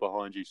people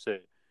behind you see.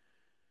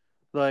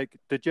 Like,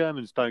 the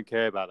Germans don't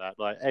care about that.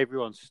 Like,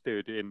 everyone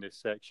stood in this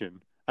section.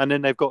 And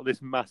then they've got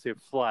this massive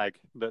flag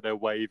that they're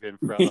waving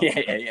from.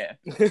 Yeah.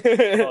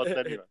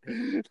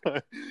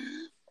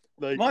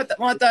 Like,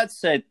 my dad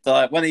said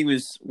that when he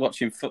was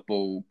watching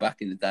football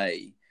back in the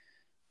day,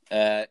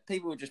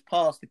 people would just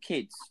pass the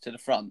kids to the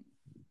front.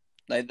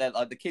 They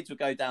like the kids will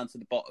go down to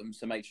the bottom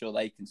to make sure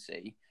they can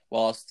see,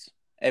 whilst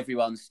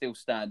everyone's still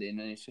standing,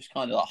 and it's just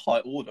kind of like high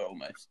order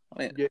almost. I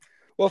mean,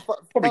 well,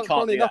 probably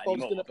can't do enough, that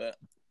anymore.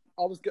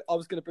 I was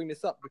going to bring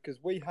this up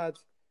because we had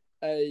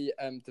a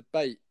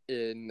debate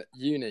in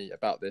uni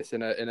about this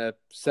in a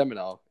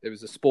seminar. It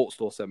was a sports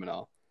law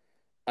seminar,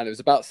 and it was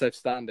about safe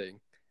standing.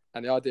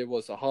 And the idea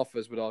was that half of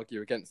us would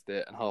argue against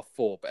it and half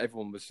for, but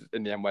everyone was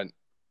in the end went,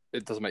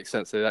 it doesn't make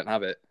sense. They don't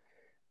have it.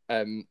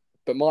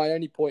 But my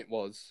only point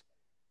was,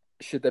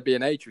 should there be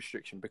an age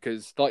restriction?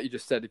 Because, like you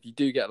just said, if you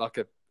do get like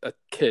a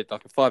kid,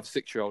 like a 5 or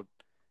 6 year old,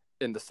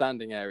 in the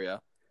standing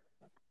area,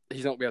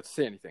 he's not going to be able to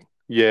see anything.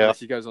 Yeah, unless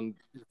he goes on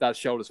his dad's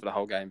shoulders for the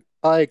whole game.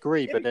 I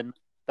agree, but then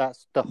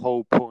that's the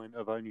whole point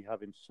of only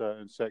having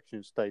certain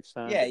sections stay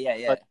standing.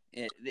 Yeah. Like,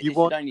 You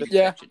want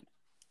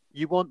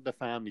you want the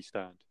family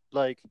stand.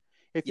 Like,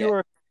 if Yeah.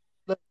 you're,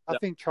 I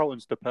think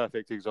Charlton's the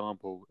perfect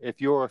example. If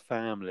you're a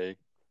family,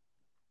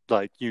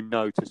 like, you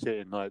know to sit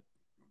in like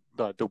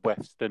the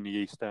west and the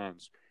east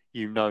stands,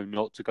 you know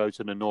not to go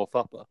to the north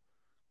upper.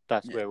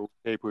 That's where all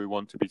people who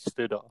want to be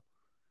stood are.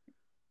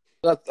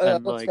 That's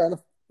like, fair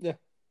enough. Yeah.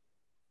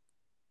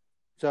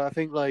 So I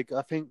think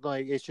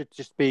it should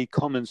just be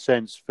common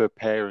sense for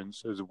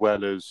parents as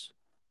well as,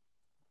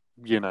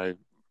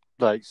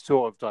 like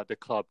sort of like the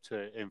club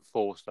to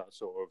enforce that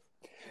sort of.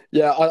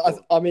 Yeah,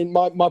 I mean,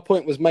 my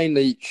point was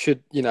mainly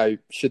should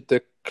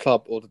the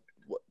club or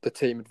the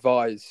team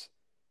advise,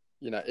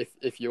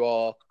 if you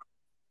are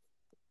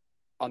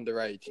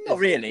underage. Not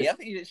really. I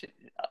think it should.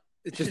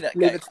 Just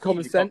leave it to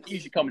common sense.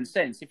 Use your common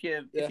sense. If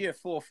you're a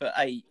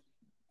 4'8",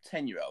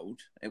 10-year-old,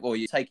 or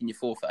you're taking your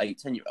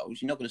 4'8", 10-year-olds,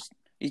 he's not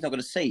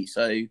going to see.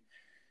 So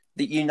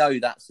that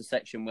that's the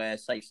section where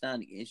safe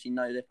standing is.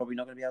 They're probably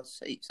not going to be able to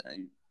see. So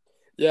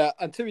yeah,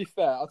 and to be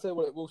fair, I'll tell you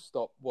what it will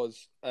stop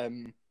was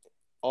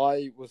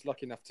I was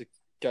lucky enough to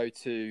go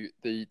to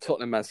the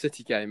Tottenham Man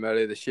City game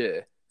earlier this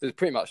year. It was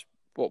pretty much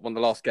one of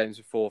the last games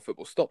before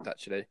football stopped,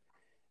 actually.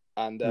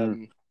 And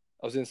I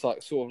was in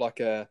sort of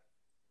like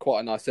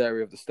quite a nice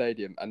area of the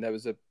stadium, and there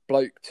was a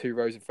bloke 2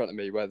 rows in front of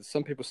me where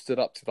some people stood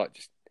up to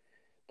just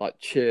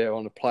cheer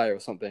on a player or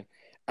something,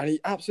 and he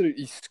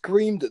absolutely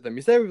screamed at them.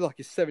 He's there with like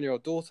his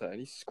 7-year-old daughter, and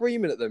he's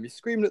screaming at them. He's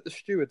screaming at the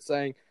steward,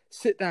 saying,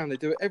 "Sit down. They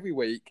do it every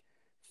week.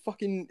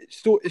 Fucking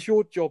it's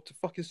your job to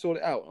fucking sort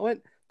it out." I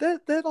went,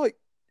 they're like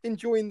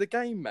enjoying the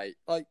game, mate.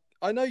 Like,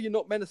 I know you're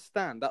not meant to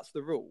stand. That's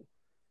the rule.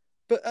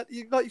 But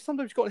you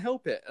sometimes you've got to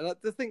help it, and I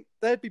think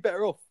they'd be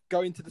better off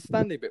going to the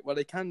standing bit where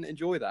they can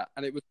enjoy that,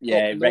 and it was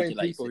annoying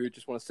people who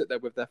just want to sit there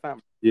with their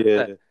family.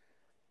 Yeah.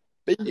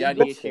 But the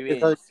only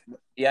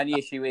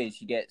issue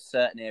is you get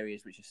certain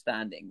areas which are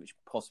standing, which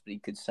possibly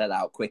could sell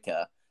out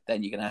quicker.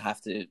 Then you're going to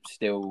have to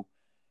still,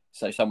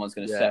 so someone's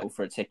going to settle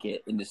for a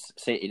ticket in the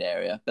seated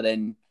area, but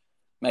then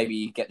maybe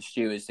you get the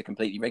stewards to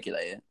completely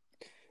regulate it.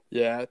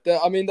 Yeah,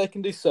 I mean they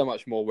can do so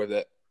much more with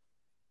it.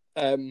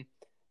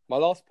 My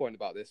last point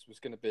about this was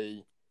going to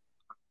be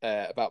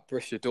about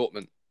Borussia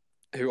Dortmund,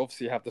 who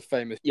obviously have the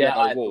famous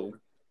yellow wall,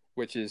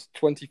 which is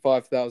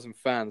 25,000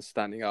 fans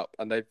standing up,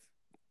 and they've,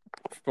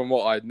 from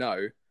what I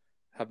know,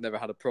 have never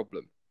had a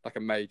problem, like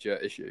a major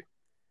issue.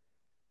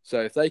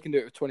 So if they can do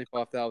it with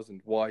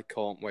 25,000, why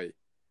can't we?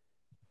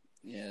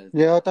 Yeah,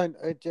 I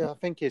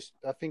think it's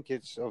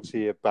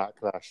obviously a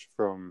backlash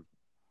from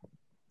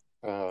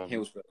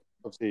Hillsborough.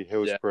 Obviously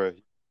Hillsborough.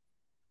 Yeah.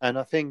 And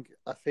I think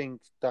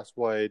that's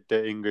why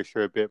the English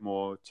are a bit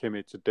more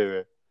timid to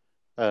do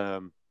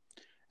it,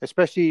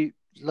 especially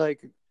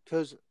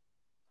because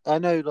I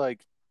know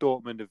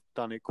Dortmund have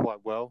done it quite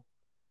well,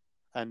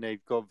 and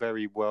they've got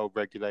very well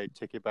regulated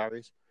ticket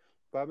barriers.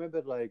 But I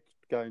remember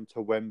going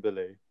to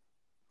Wembley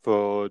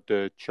for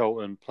the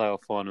Charlton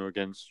playoff final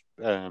against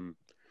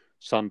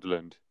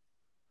Sunderland,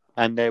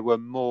 and there were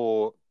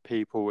more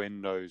people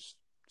in those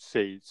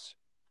seats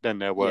than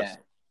there was.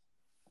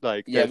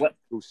 People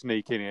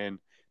sneaking in.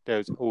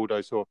 There's all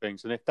those sort of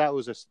things. And if that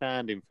was a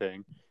standing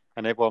thing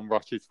and everyone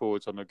rushes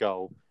forwards on the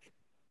goal,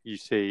 you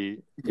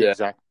see the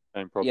exact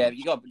same problem. Yeah,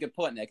 you got a good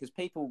point there, because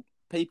people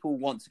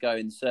want to go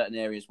in certain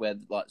areas where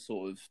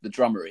sort of the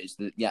drummer is,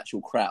 the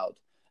actual crowd,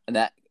 and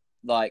that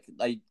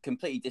they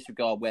completely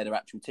disregard where their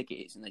actual ticket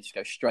is and they just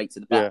go straight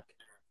to the back.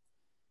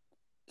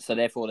 Yeah. So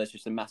therefore there's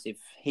just a massive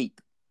heap.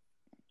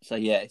 So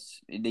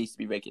yes, it needs to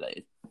be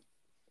regulated.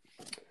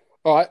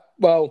 All right,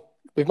 well,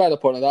 we've made a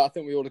point of that. I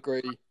think we all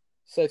agree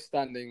safe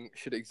standing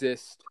should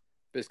exist,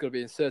 but it's got to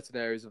be in certain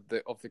areas of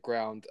the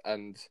ground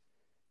and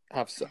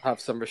have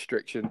some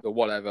restrictions or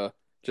whatever,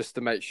 just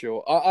to make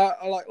sure.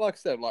 I like I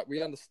said,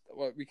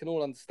 we can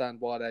all understand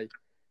why they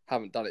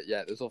haven't done it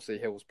yet. There's obviously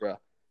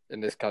Hillsborough in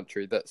this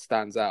country that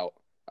stands out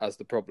as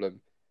the problem,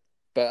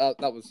 but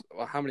that was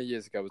how many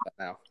years ago was that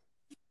now?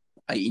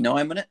 89,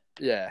 wasn't it?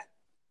 Yeah.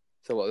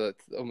 So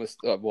almost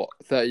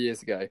 30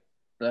 years ago.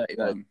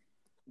 31.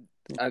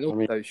 And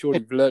also, surely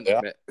you've learned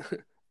from it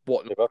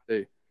what not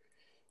to do.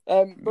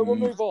 But we'll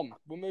move on.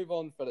 We'll move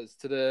on, fellas,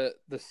 to the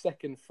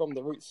second From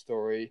the Roots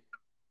story.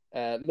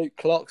 Luke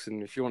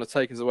Clarkson, if you want to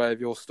take us away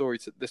with your story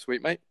this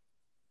week, mate.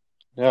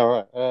 Yeah,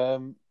 all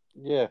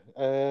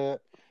right.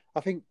 I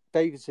think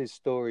David's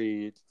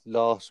story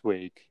last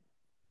week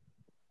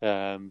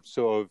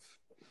sort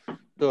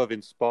of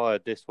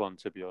inspired this one,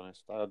 to be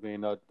honest. I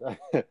mean,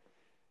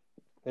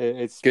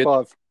 Good.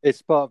 It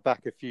sparked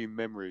back a few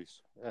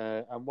memories,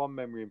 and one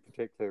memory in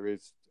particular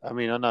is, I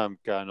mean, I know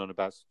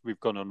we've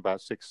gone on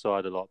about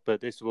six-side a lot,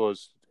 but this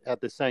was at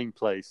the same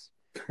place.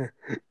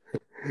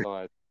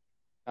 Right.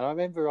 And I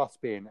remember us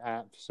being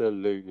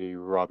absolutely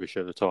rubbish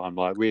at the time.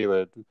 Like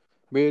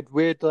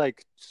we'd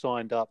like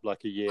signed up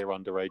like a year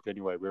underage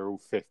anyway. We were all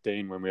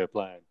 15 when we were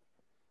playing,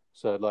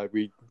 so like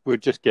we were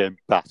just getting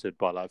battered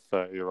by like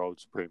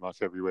 30-year-olds pretty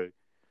much every week.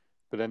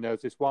 But then there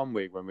was this one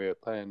week when we were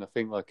playing, I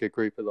think like a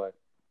group of like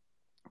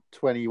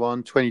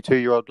 21,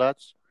 22-year-old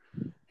lads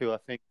who I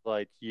think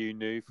like you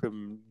knew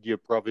from your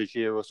brother's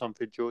year or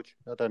something, George.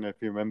 I don't know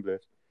if you remember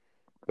this,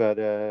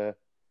 but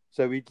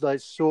so we like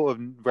sort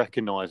of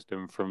recognised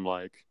them from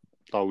like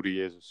older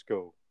years of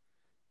school,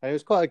 and it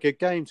was quite a good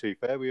game. To be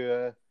fair,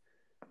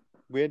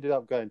 we ended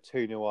up going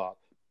 2-0 up,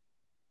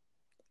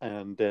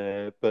 and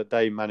but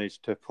they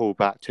managed to pull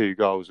back 2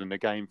 goals, and the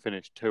game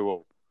finished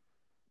 2-2.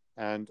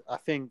 And I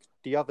think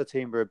the other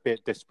team were a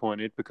bit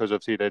disappointed because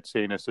obviously they'd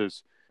seen us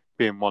as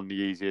being one of the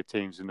easier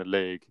teams in the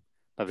league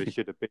that they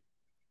should have been.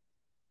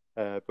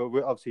 But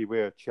we're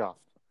chuffed.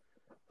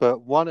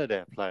 But one of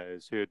their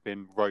players who had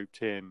been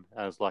roped in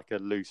as like a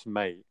loose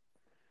mate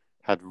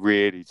had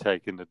really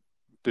taken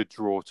the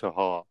draw to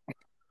heart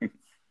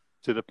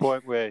to the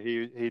point where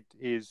he'd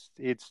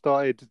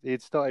started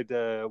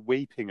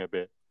weeping a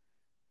bit.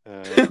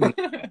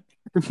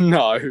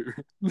 No.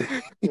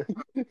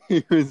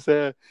 He was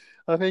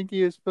I think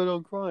he was full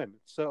on crying.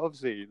 So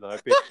obviously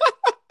like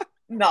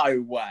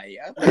No way.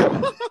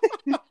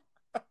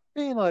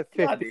 being like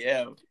 50. Bloody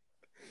hell.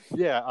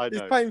 Yeah, I He's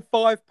know. paying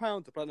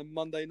 £5 to play on a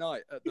Monday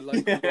night at the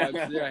local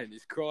YMCA, and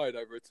he's cried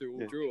over a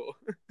 2-2 draw.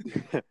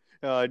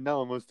 No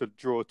one wants to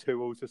draw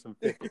 2-2 to some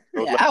 50.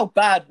 Yeah, how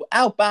bad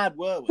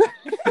were we?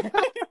 I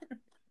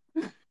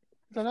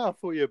don't know. I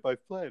thought you were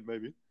both playing.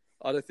 Maybe.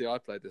 I don't think I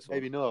played this one.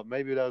 Maybe not.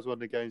 Maybe that was one of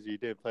the games that you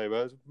didn't play. But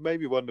it was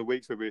maybe one of the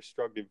weeks where we were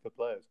struggling for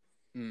players.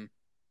 Mm.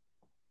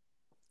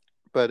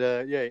 But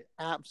yeah,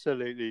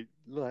 absolutely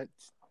like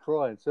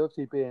crying. So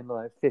obviously, being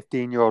like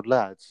 15-year-old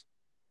lads,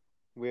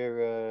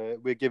 we're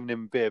giving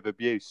him a bit of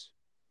abuse.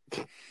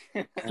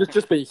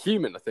 just being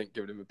human, I think,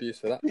 giving him abuse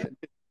for that. Mate.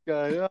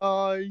 Going,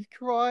 oh, he's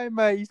crying,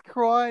 mate. He's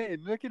crying.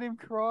 Look at him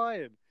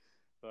crying,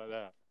 like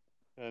that.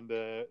 And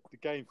the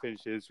game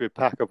finishes. We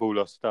pack up all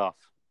our stuff,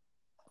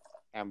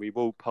 and we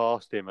walk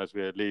past him as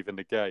we're leaving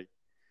the gate.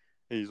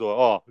 He's like,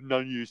 "Oh,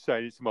 none of you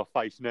saying it to my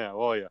face now,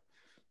 are you?"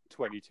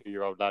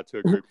 22-year-old lad to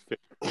a group of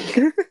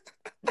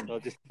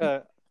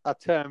 50. I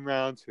turn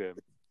round to him,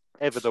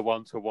 ever the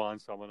one to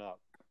wind someone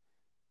up.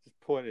 Just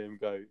point at him and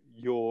go,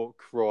 "You're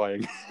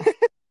crying."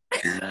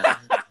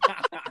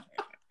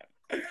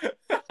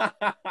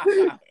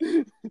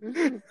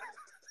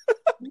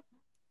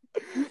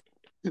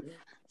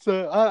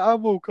 So I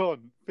walk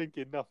on,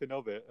 thinking nothing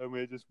of it, and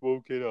we're just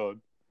walking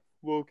on.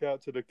 Walk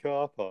out to the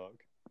car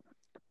park,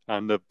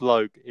 and the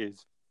bloke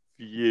is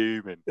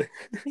fuming.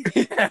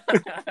 He's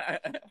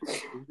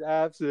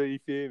absolutely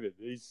fuming.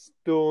 He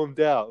stormed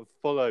out and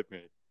followed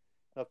me.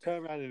 I've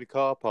turned around in the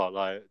car park,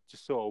 like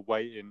just sort of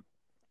waiting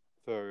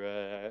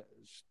for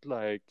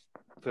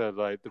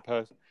the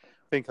person.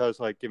 I think I was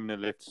like giving a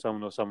lift to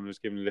someone, or someone was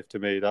giving a lift to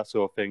me, that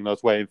sort of thing. And I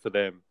was waiting for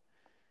them,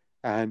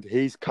 and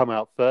he's come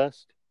out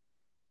first,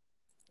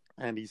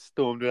 and he's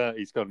stormed out.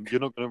 He's gone,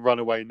 "You're not going to run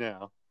away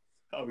now."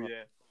 Oh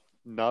yeah.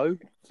 No,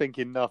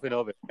 thinking nothing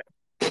of it.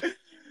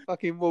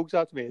 Fucking walks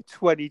up to me, a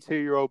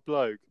 22-year-old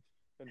bloke,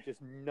 and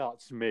just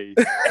nuts me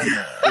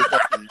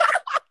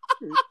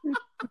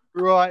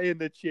right in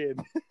the chin.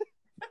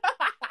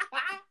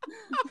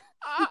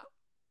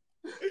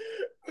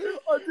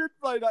 I did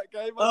play that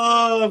game.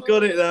 Oh, I've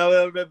got it now.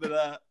 I remember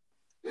that.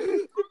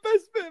 The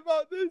best bit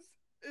about this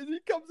is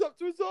he comes up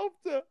to us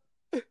after.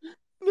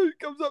 Luke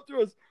comes up to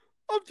us.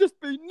 "I've just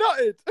been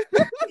nutted."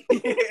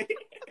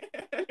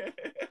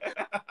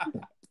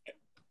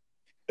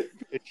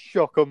 It's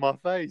shock on my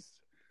face.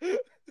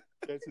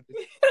 Gets in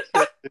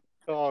the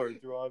car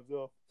and drives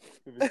off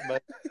with his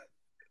mate.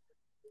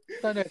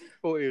 I don't know if he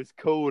thought he was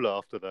cool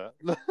after that.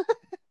 I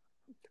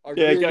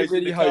Yeah, really, goes to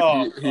really the hope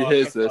car. he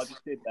hears I this.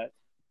 just did that.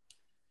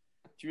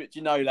 Do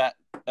you know that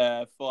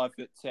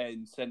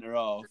 5'10" centre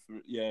half?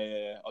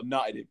 Yeah. I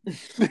nutted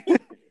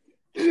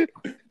him.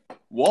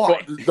 Why?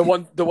 What, the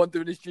one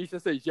doing his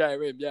GCSEs? Yeah,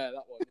 him. Yeah,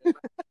 that one.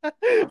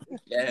 Yeah.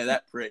 Yeah,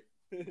 that prick.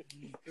 The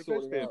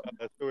best bit about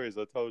that story is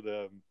I told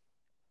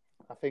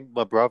I think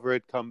my brother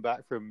had come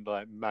back from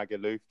like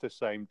Magaluf the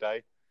same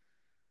day,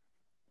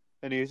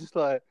 and he was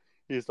like,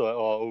 "Oh,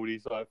 all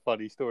these like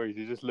funny stories."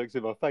 He just looks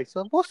at my face,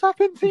 like, "What's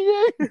happened to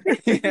you?"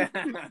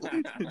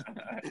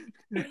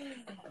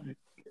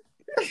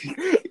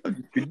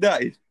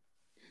 Nutted.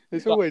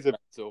 It's always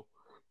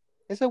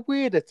it's a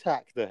weird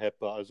attack, the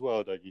headbutt as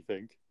well, don't you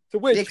think? It's a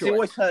weird Yeah, 'cause it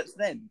always hurts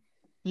them.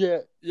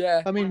 Yeah.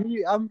 Yeah, I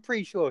mean, I'm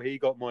pretty sure he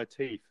got my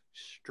teeth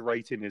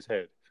straight in his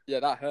head. yeah,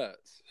 that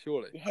hurts.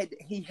 Surely.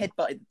 He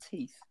headbutted the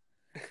teeth.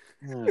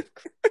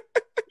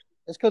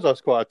 It's because I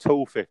was quite a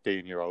tall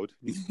 15-year-old.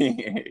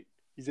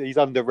 He's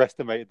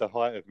underestimated the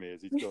height of me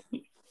as he's gone.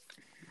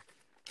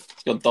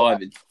 Gone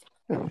diving.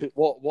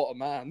 What a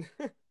man.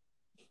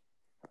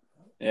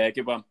 Yeah,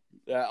 good one.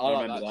 Yeah, I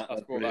like remember that. that. That's That's brought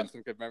back brilliant.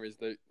 some good memories,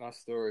 Luke. Nice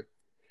story.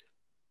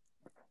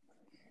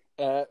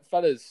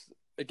 Fellas,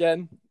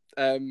 again,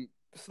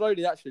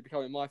 slowly actually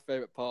becoming my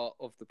favourite part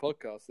of the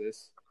podcast.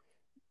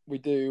 We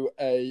do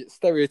a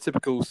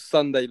stereotypical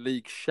Sunday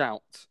League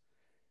shout.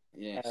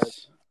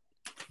 Yes.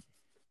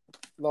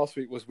 Last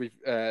week was you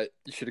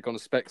should have gone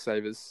to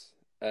Specsavers.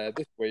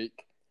 This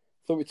week,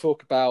 thought we'd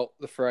talk about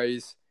the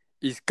phrase,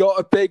 he's got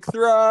a big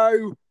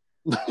throw.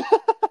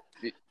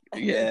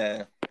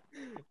 Yeah.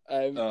 So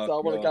I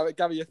want God. to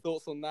gather your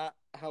thoughts on that.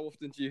 How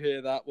often do you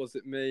hear that? What does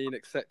it mean,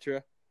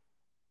 etc.?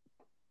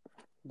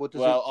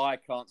 Well, I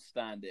can't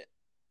stand it.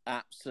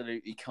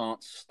 Absolutely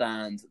can't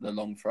stand the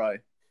long throw.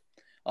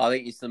 I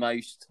think it's the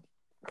most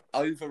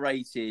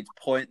overrated,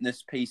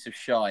 pointless piece of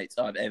shite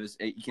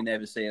you can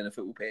ever see on a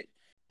football pitch.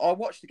 I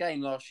watched the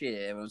game last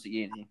year when I was at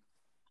uni.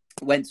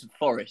 Went to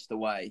Forest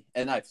away.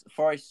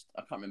 Forest,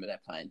 I can't remember they're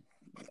playing.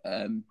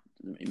 Doesn't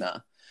really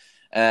matter.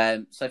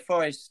 So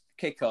Forest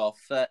kick off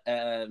the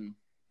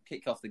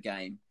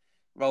game,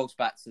 rolls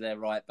back to their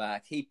right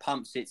back. He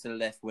pumps it to the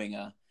left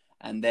winger,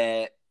 and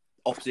their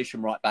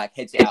opposition right back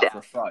heads it out for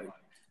a throw.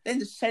 Then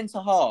the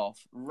centre half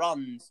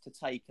runs to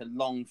take a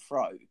long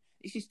throw.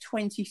 This is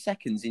 20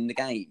 seconds in the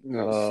game.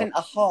 The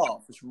centre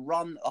half has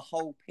run a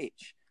whole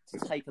pitch to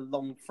take a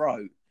long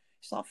throw.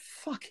 It's like,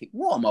 fuck it,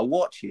 what am I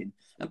watching?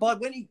 And by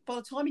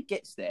the time he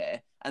gets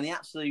there, and the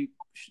absolute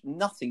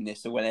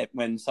nothingness of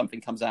when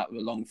something comes out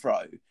with a long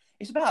throw,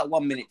 it's about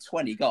 1 minute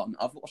 20 gone.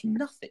 I've watched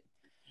nothing.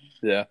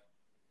 Yeah.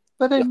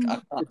 But then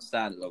I can't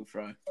stand a long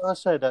throw. I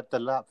say that the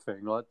lap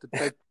thing, like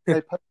they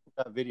posted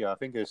that video. I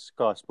think it's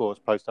Sky Sports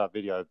posted that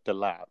video of the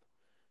lap,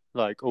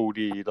 like all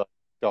the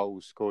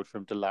goals scored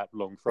from the lap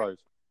long throws.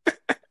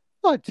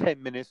 Like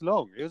 10 minutes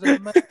long. It was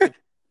amazing.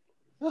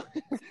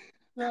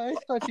 No,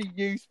 it's such a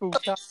useful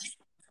task.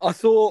 I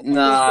saw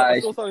No,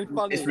 something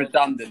funny. it's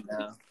redundant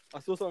now. I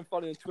saw something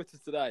funny on Twitter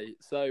today.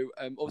 So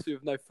obviously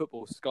with no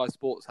football, Sky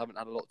Sports haven't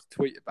had a lot to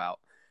tweet about.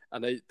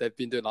 And they've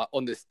been doing like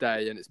on this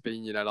day, and it's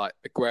been, like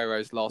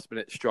Aguero's last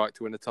minute strike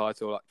to win the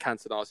title, like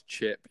Cantona's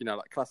chip,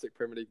 like classic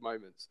Premier League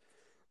moments.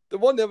 The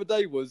one the other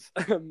day was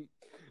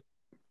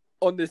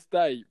on this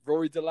day,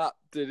 Rory Delap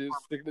did his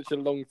signature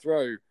long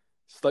throw.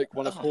 Stoke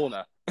won a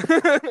corner.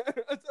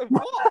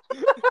 What?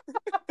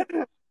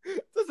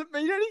 Doesn't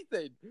mean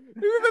anything.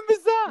 Who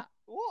remembers that?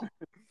 What?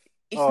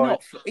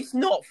 It's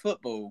not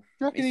football. Do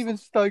you reckon even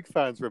Stoke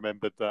fans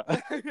remembered that?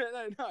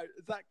 No,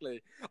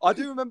 exactly. I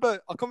do remember.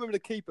 I can't remember the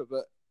keeper,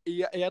 but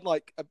he had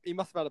he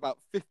must have had about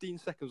 15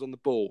 seconds on the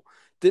ball.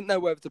 Didn't know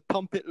whether to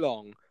pump it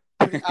long,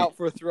 put it out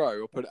for a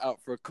throw, or put it out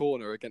for a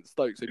corner against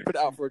Stoke. So he put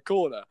it out for a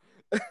corner.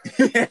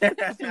 He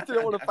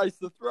didn't want to face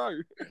the throw.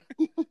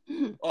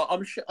 Well,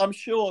 I'm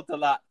sure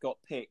Delap got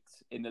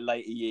picked in the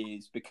later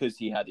years because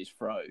he had his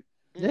throw.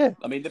 Yeah.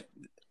 I mean,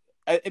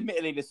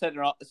 admittedly, the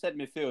centre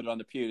midfielder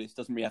under Pulis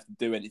doesn't really have to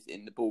do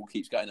anything. The ball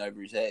keeps going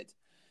over his head.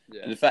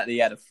 Yeah. And the fact that he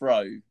had a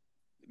throw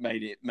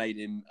made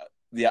him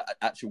the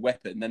actual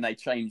weapon. Then they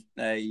changed.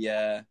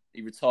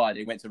 He retired.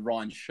 He went to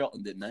Ryan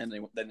Shotton, didn't they?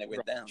 And then they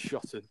went down.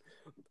 Shotton.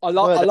 I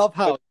love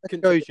how I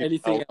couldn't shows say you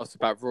anything else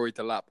about Rory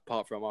Delap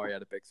apart from he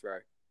had a big throw.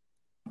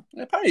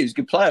 Apparently, he was a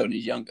good player when he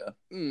was younger.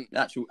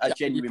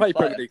 Genuine he played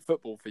player. Premier League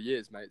football for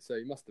years, mate. So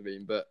he must have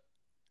been. But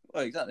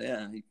Well, exactly.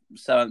 Yeah,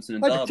 Southampton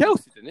and played for Derby.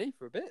 Chelsea, didn't he,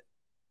 for a bit?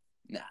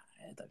 Nah,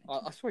 I don't.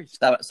 I swear.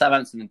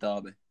 Southampton and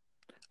Derby.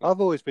 I've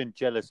always been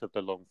jealous of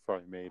the long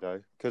throw, me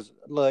though, because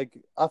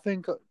I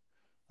think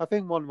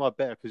one of my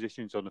better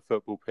positions on the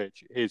football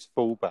pitch is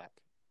fullback.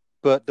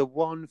 But the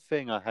one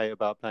thing I hate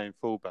about playing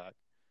fullback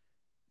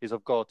is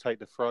I've got to take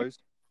the throws.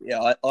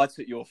 Yeah, I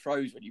took your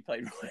throws when you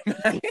played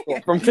right back.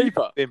 What, from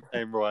keeper? Been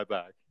playing right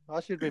back.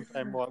 I should have been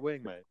playing right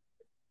wing, mate.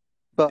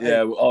 But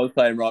Yeah, well, I was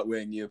playing right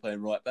wing, you were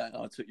playing right back.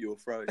 I took your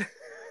throws.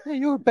 hey,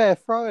 you're a better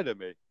thrower than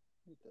me.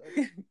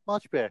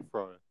 Much better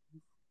thrower.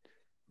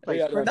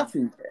 Yeah,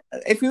 Nothing.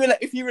 If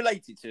you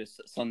relate it to a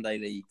Sunday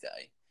League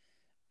day,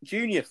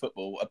 junior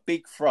football, a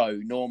big throw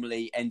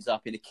normally ends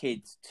up in a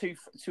kid too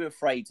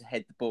afraid to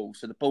head the ball,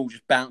 so the ball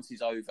just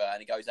bounces over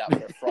and it goes out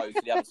for a throw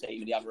to the other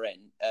team at the other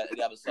end,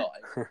 the other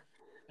side.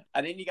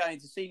 And then you go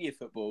into senior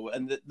football,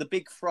 and the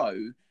big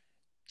throw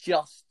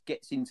just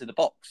gets into the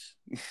box.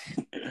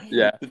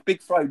 Yeah. The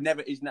big throw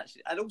never is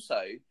naturally. And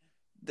also,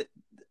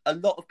 a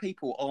lot of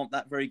people aren't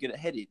that very good at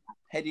heading.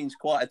 Heading's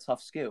quite a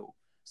tough skill.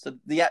 So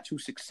the actual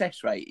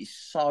success rate is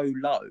so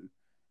low.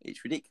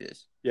 It's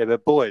ridiculous. Yeah,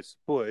 but boys,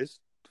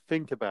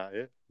 think about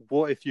it.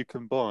 What if you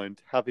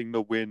combined having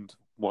the wind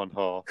one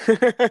half?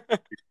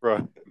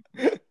 Right.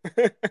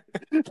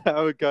 That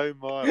would go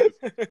miles.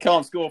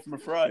 Can't score from a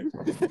throw.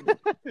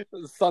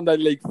 Sunday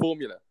League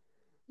formula.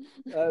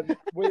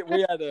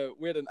 We had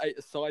an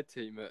 8-a-side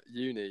team at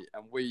uni,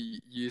 and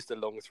we used the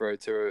long throw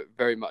to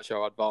very much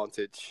our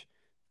advantage.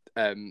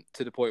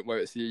 To the point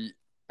where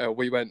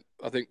we went,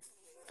 I think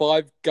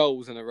 5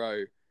 goals in a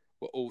row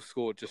were all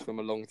scored just from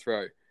a long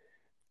throw.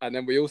 And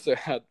then we also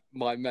had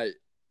my mate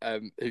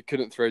who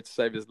couldn't throw to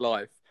save his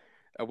life.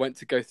 I went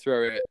to go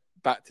throw it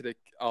back to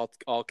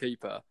our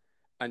keeper,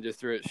 and just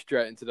threw it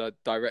straight into the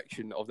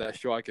direction of their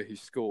striker who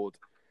scored.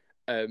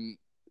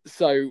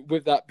 So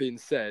with that being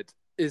said,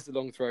 is the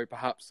long throw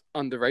perhaps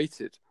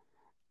underrated?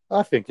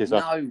 I think it's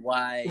No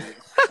way.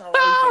 It's so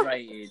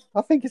overrated.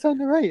 I think it's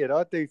underrated.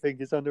 I do think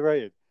it's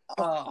underrated.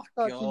 Oh,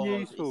 Such God. a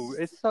useful.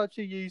 It's such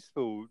a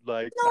useful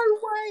like. No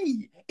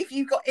way. If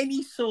you've got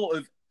any sort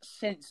of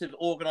sense of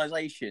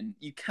organisation,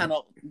 you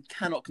cannot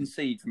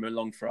concede from a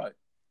long throw.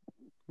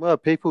 Well,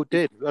 people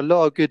did. A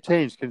lot of good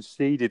teams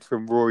conceded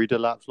from Rory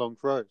Delap's long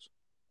throws.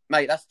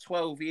 Mate, that's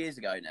 12 years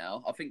ago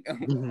now. I think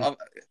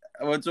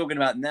we're talking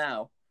about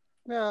now.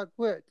 Yeah,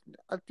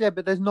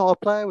 but there's not a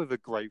player with a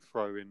great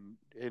throw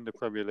in the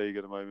Premier League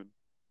at the moment.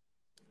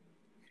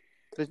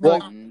 There's no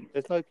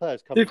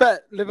players To coming. be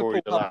fair,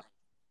 Rory Delap.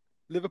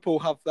 Liverpool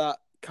have that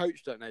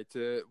coach, don't they,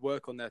 to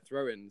work on their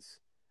throw-ins,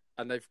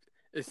 and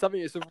it's a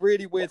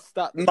really weird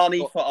stat. Money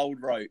for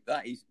old rope.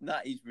 That is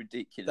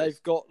ridiculous.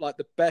 They've got like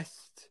the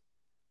best.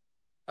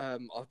 I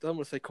don't want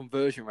to say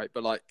conversion rate,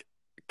 but like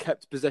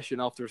kept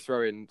possession after a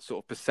throw-in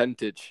sort of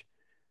percentage.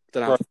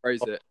 Don't know how to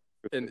phrase it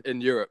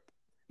in Europe.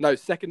 No,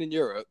 second in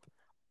Europe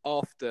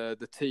after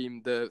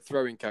the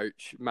throwing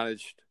coach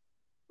managed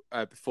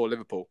before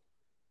Liverpool.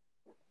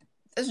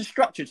 There's a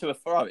structure to a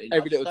throw-in.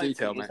 Every little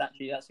detail, mate. It's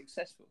actually that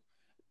successful.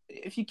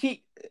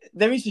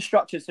 There is a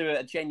structure to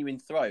a genuine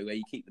throw where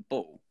you keep the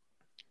ball.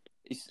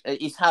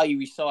 It's how you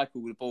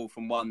recycle the ball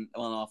from one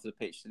half of the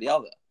pitch to the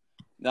other.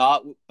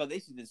 No, but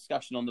this is the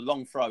discussion on the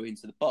long throw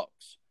into the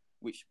box,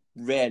 which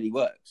rarely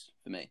works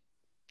for me.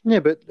 Yeah,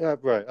 but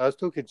right. I was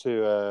talking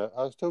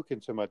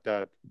to my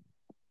dad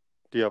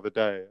the other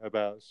day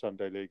about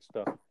Sunday League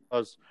stuff. I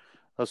was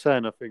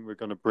saying I think we're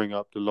going to bring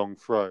up the long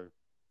throw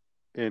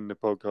in the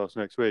podcast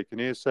next week, and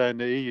he was saying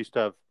that he used to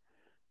have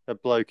a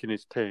bloke in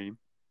his team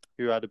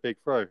who had a big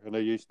throw, and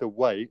they used to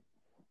wait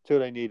till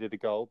they needed a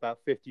goal, about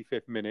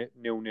 55th minute,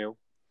 0-0,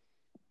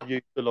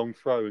 use the long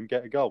throw and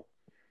get a goal.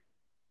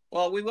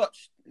 Well, we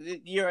watched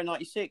the Euro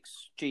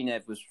 '96.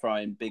 Genev was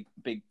throwing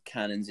big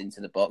cannons into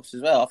the box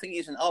as well. I think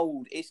it's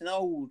an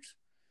old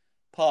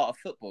part of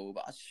football,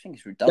 but I just think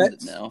it's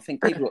redundant now. I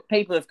think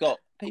people have got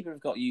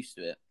used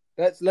to it.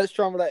 Let's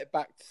try and relate it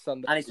back to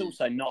Sunday. And it's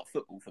also not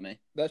football for me.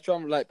 Let's try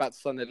and relate it back to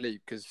Sunday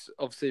League, because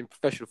obviously in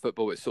professional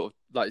football, it's sort of,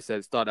 like you said,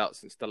 it started out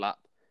since the lap.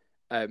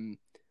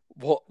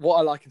 What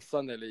I like in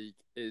Sunday League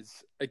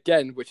is,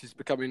 again, which is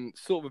becoming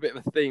sort of a bit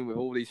of a theme with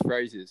all these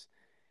phrases,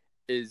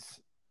 is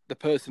the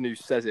person who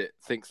says it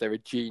thinks they're a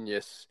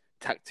genius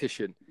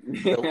tactician.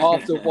 So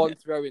after one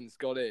throw-in's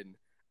gone in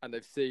and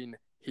they've seen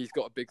he's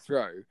got a big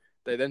throw,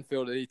 they then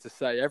feel the need to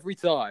say every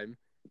time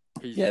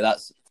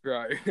that's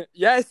throw.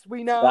 Yes,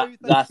 we know.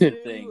 That's the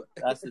thing.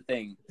 That's the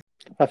thing.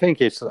 I think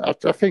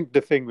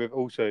the thing with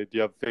also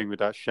the other thing with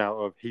that shout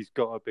of he's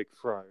got a big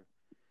throw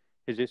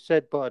is it's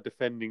said by a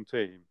defending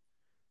team,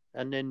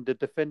 and then the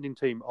defending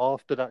team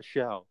after that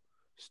shout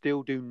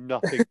still do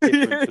nothing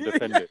different to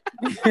defend it.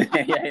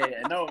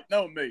 Yeah. No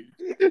one moved.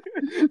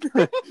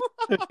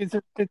 It's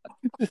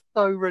just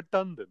so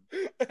redundant.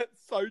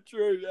 So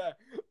true.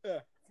 Yeah.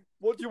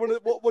 What do you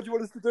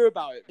want us to do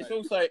about it,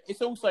 mate?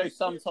 It's also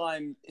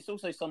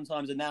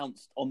sometimes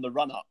announced on the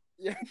run up.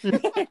 Yeah.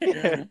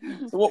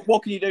 So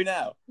what can you do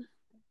now?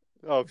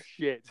 Oh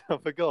shit! I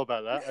forgot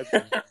about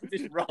that.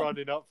 Just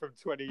running up from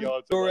 20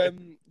 yards away.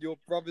 Your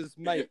brother's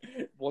mate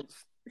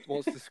once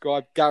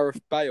described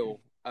Gareth Bale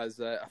as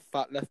a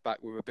fat left back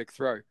with a big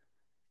throw.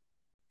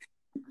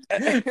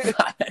 Yeah. Is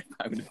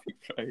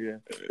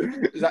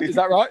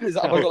that right? Have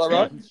I got that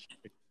right?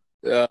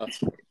 Yeah.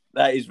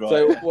 That is right.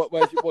 So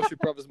what's your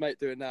brother's mate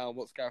doing now, and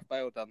what's Gareth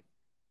Bale done?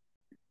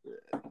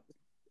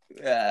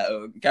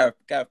 Gareth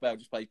Bale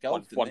just plays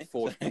golf. Won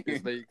 4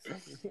 Champions Leagues.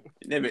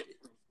 Never.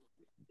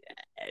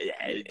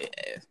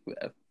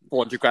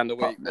 400 grand a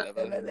week.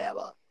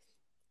 Whatever.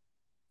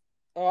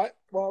 All right.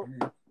 Well,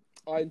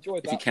 I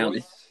enjoyed that.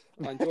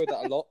 I enjoyed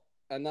that a lot.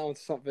 And now to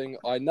something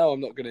I know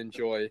I'm not going to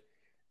enjoy.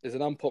 Is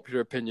an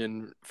unpopular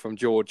opinion from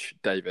George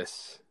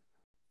Davis.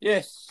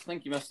 Yes,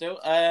 thank you, Mustil.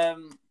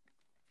 I'm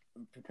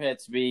prepared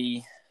to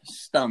be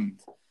stunned.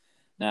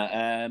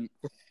 Now,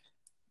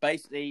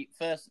 basically,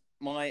 first,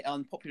 my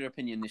unpopular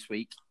opinion this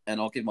week, and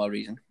I'll give my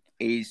reason,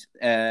 is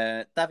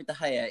David De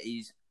Gea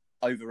is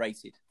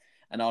overrated,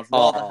 and I'd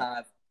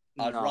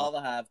rather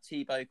have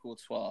Thibaut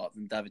Courtois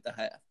than David De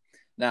Gea.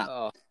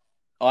 Now,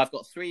 I've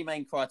got 3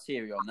 main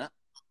criteria on that.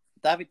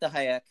 David De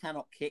Gea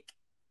cannot kick.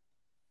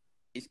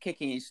 His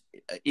kicking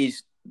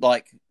is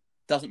like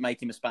doesn't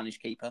make him a Spanish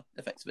keeper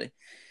effectively.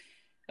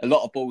 A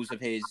lot of balls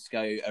of his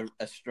go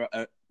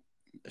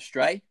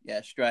astray,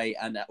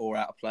 and or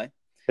out of play.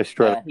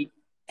 Astray.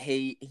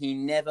 He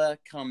never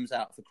comes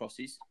out for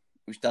crosses,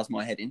 which does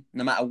my head in.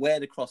 No matter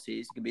where the cross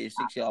is, it could be a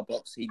 6-yard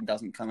box. He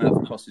doesn't come out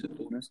for crosses at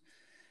corners.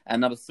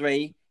 And number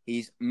 3,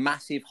 he's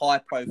massive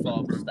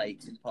high-profile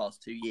mistakes in the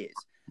past 2 years,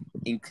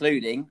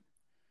 including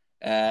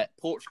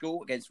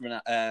Portugal against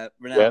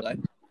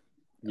Ronaldo,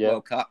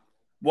 World Cup.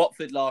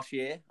 Watford last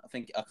year, I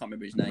can't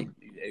remember his name.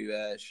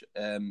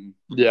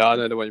 Yeah, I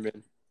know the one you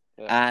mean.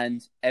 Yeah.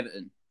 And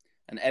Everton.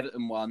 And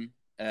Everton won.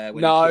 When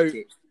no, he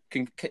kicked it.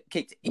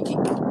 kicked.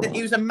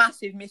 It was a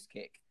massive miss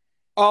kick.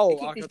 Oh,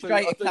 He I kicked it thought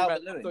straight you- I at thought you meant-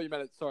 Calvert-Lewin. I thought you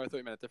meant. Sorry, I thought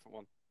you meant a different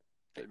one.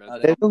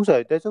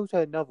 There's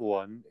also another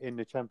one in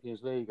the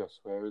Champions League, I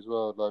swear, as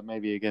well. Like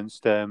maybe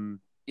against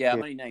Yeah, I've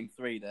only named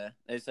 3 there.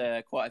 There's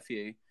quite a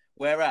few.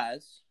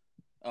 Whereas,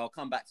 I'll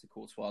come back to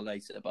Courtois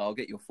later, but I'll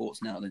get your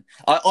thoughts now. Then,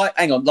 I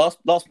hang on.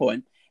 Last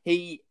point.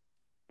 I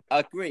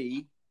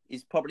agree,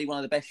 is probably one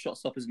of the best shot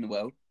stoppers in the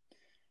world,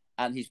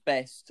 and his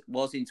best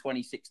was in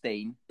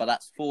 2016. But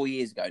that's 4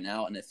 years ago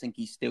now, and I think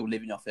he's still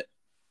living off it.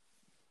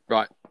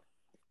 Right.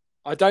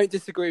 I don't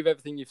disagree with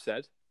everything you've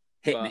said.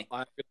 Hit but me.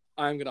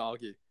 I am going to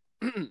argue.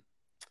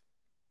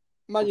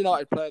 Man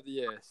United Player of the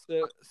Year,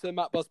 Sir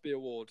Matt Busby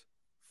Award,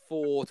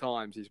 4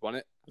 times he's won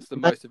it. It's the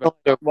most of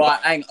it. Right,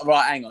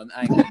 hang on.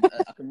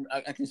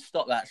 I can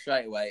stop that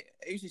straight away.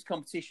 Who's his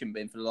competition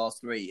been for the last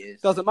 3 years?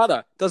 Doesn't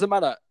matter. It does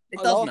matter.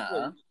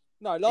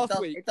 Last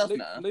week, It does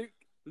matter.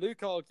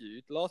 Luke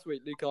argued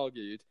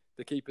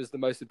the keeper's the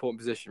most important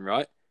position,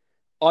 right?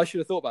 I should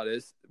have thought about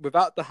this.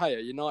 Without De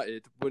Gea,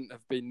 United wouldn't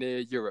have been near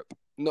Europe.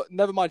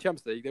 Never mind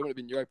Champions League, they wouldn't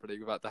have been Europa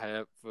League without De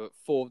Gea for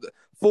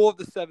four of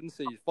the 7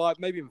 seasons, 5,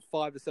 maybe even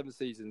 5 of the 7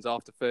 seasons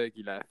after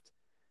Fergie left.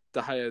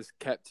 De Gea's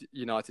kept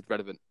United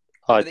relevant.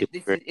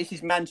 This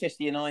is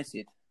Manchester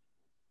United.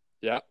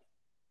 Yeah.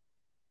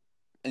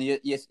 And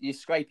you're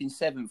scraping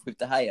 7th with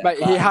De Gea. Mate,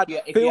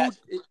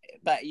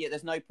 But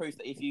there's no proof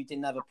that if you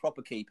didn't have a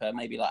proper keeper,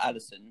 maybe like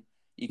Alisson,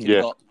 you could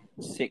have got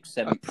 6,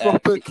 7. A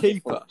proper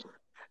keeper.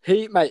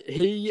 He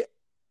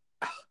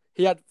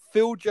had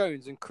Phil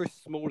Jones and Chris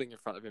Smalling in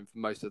front of him for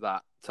most of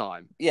that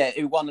time. Yeah,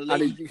 who won the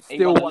league. And he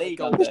still won a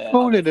goal. Chris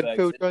Smalling and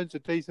Phil Jones are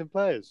decent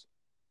players.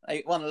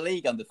 He won a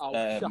league under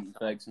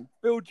Ferguson.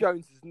 Phil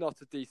Jones is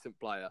not a decent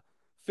player.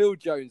 Phil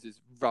Jones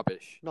is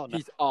rubbish.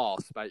 He's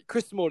arse, mate.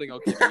 Chris Smalling, I'll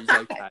give you, he's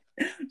okay.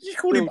 You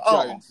call him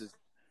arse?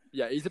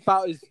 He's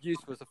about as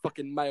useful as a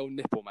fucking male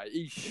nipple, mate.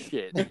 He's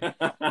shit.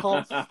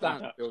 Can't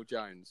stand Phil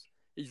Jones.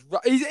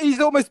 He's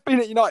almost been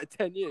at United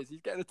 10 years.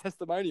 He's getting a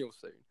testimonial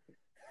soon.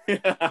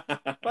 Played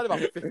about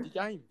 50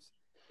 games.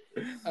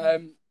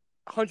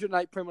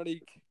 108 Premier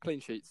League clean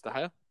sheets, De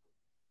Gea.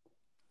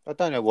 I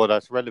don't know what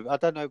that's relevant. I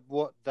don't know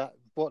what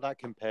that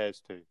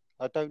compares to.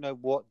 I don't know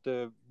what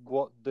the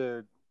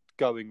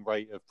going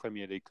rate of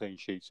Premier League clean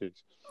sheets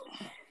is.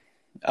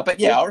 But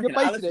yeah, I reckon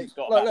Alisson's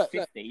got about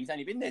 50. He's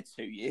only been there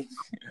 2 years.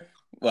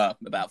 Well,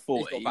 about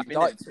 40.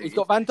 He's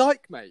got Van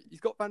Dijk, mate. He's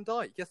got Van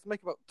Dijk. He has to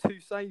make about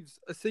 2 saves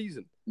a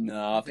season.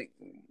 No, I think...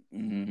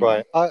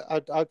 Right.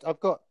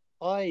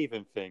 I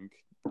even think,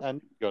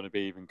 and going to be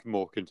even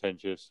more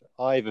contentious,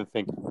 I even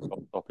think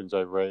Stopping's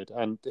overrated.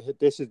 And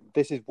this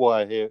is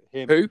why I hear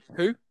him... Who?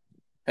 Who?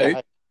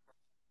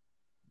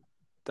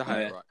 De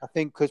Gea, right. I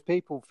think because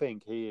people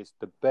think he is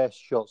the best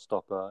shot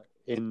stopper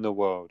in the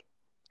world,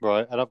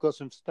 right? And I've got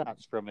some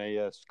stats from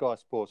a Sky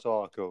Sports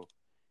article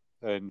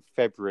in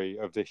February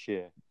of this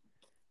year,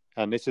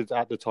 and this is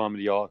at the time of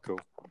the article,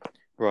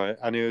 right?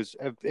 And it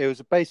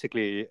was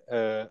basically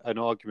an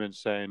argument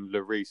saying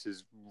Lloris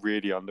is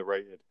really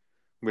underrated,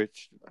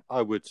 which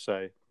I would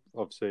say,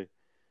 obviously,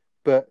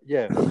 but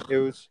yeah, it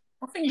was.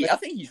 I think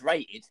he's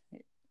rated.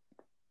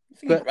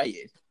 He's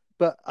rated.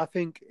 But I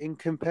think in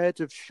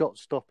comparative shot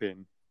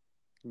stopping,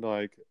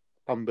 like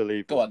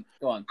unbelievable.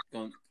 Go on.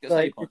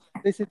 Like,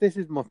 this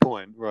is my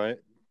point, right?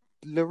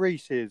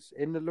 Lloris's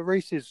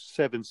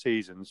 7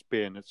 seasons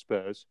being at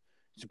Spurs,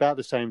 it's about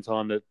the same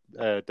time that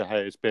De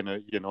Gea has been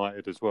at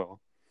United as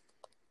well.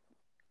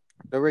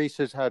 Lloris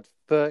has had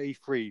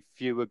 33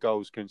 fewer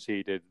goals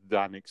conceded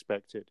than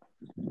expected.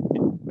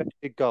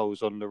 Expected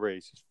goals on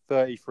Lloris is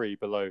 33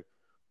 below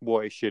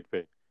what it should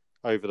be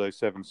over those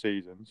 7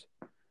 seasons.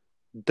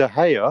 De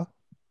Gea,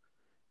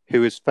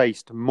 who has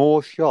faced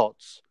more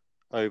shots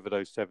over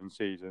those 7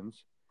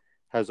 seasons,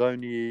 has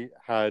only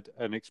had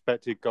an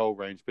expected goal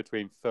range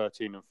between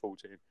 13 and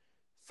 14.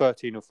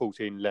 13 or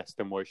 14 less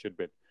than what it should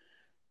be.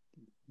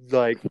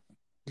 Like,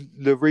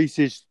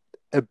 Lloris's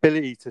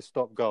ability to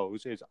stop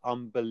goals is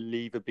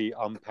unbelievably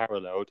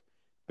unparalleled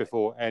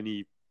before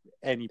any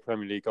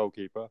Premier League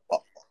goalkeeper.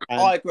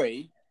 I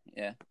agree,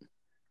 yeah.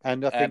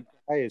 And I think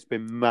De Gea has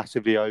been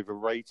massively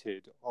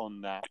overrated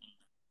on that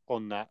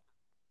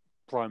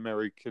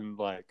primary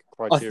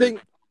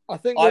criteria. I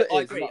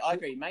agree.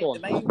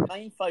 The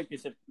main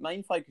focus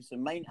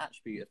and main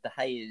attribute of De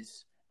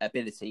Gea's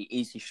ability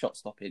is his shot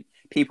stopping.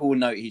 People will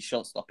note his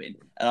shot stopping,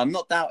 and I'm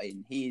not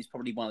doubting he is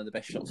probably one of the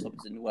best shot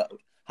stoppers in the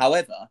world.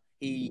 However,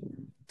 he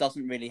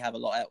doesn't really have a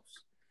lot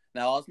else.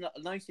 Now, I was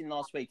noticing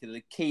last week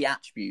the key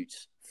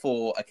attributes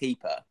for a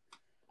keeper,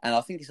 and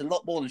I think it's a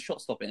lot more than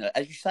shot stopping.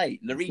 As you say,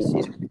 Lloris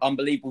is an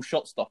unbelievable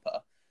shot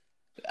stopper,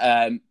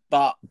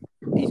 but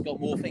he's got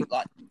more things.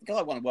 Like, the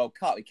guy won a World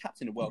Cup. He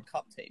captained a World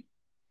Cup team.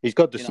 He's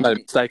got no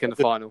mistake in the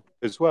final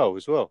as well.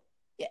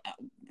 Yeah,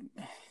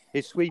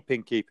 his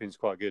sweeping keeping is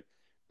quite good.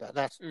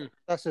 That's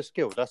a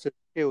skill. That's a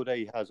skill that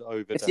he has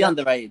over. It's the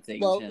underrated thing.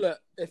 Well, look,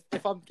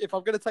 if I'm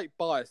going to take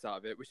bias out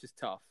of it, which is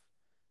tough,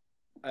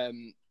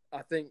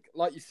 I think,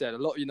 like you said, a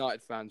lot of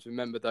United fans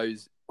remember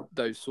those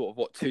sort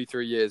of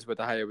 2-3 years where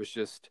De Gea was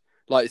just,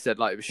 like you said,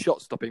 like it was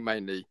shot stopping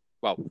mainly,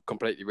 well,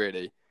 completely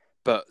really.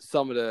 But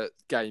some of the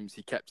games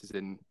he kept us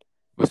in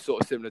were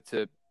sort of similar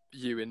to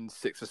you in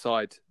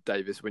six-a-side,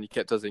 Davis, when you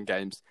kept us in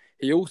games.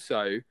 He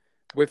also,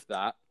 with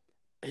that,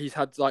 he's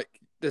had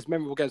there's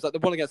memorable games like the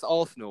one against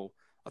Arsenal.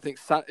 I think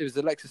it was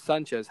Alexis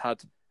Sanchez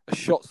had a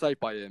shot saved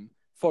by him,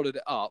 followed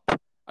it up,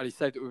 and he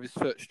saved it with his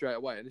foot straight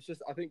away. And it's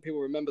just, I think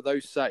people remember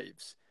those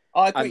saves.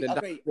 I agree. And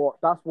then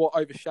that's what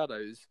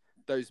overshadows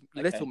those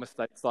little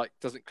mistakes, like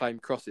doesn't claim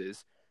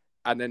crosses.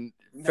 And then,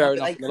 fair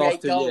enough, in the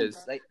last 2 years.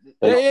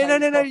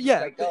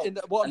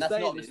 What I'm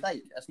saying is,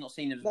 that's not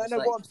seen as a mistake. No,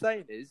 what I'm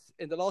saying is,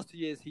 in the last 2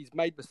 years, he's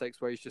made mistakes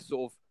where he's just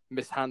sort of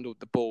mishandled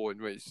the ball and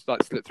where it's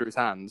like slipped through his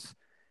hands.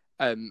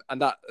 And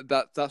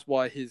that's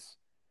why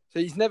so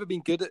he's never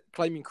been good at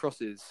claiming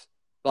crosses.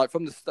 Like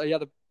from the start, he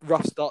had a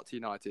rough start to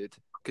United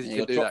because he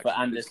could do that. For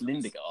Anders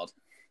Lindegaard.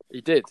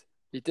 He did.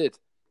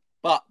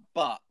 But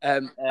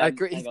I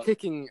agree. His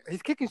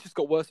kicking's just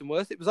got worse and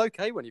worse. It was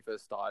okay when he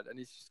first started, and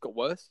he's just got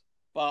worse.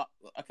 But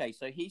okay,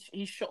 so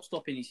his shot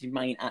stopping is his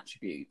main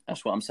attribute.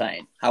 That's what I'm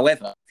saying.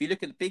 However, if you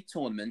look at the big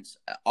tournaments,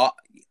 I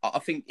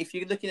think if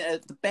you're looking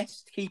at the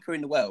best keeper in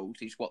the world,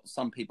 is what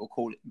some people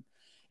call him.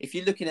 If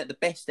you're looking at the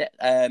best,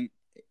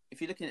 if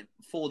you're looking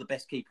for the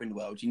best keeper in the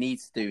world, you need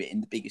to do it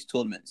in the biggest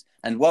tournaments.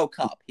 And World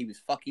Cup, he was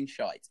fucking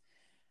shite.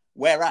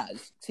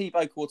 Whereas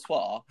Thibaut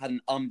Courtois had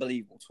an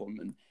unbelievable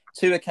tournament.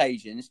 2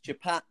 occasions,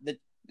 the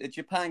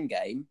Japan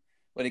game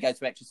where they go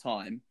to extra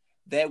time,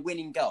 their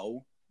winning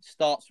goal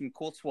starts from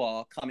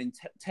Courtois coming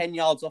 10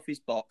 yards off his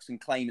box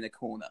and claiming a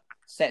corner,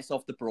 sets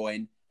off De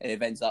Bruyne, and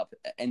it ends up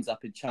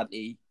in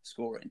Chadli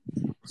scoring.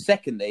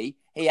 Secondly,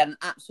 he had an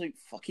absolute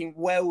fucking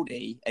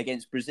weldy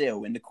against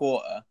Brazil in the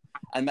quarter,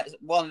 and that's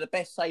one of the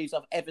best saves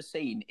I've ever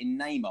seen in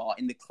Neymar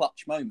in the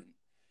clutch moment.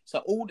 So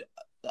all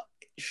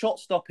shot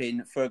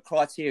stopping for a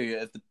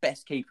criteria of the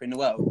best keeper in the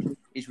world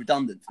is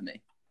redundant for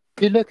me.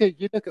 You look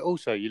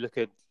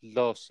at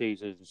last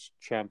season's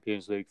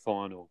Champions League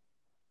final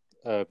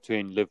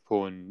between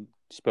Liverpool and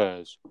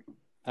Spurs,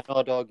 and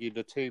I'd argue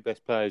the 2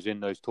 best players in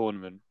that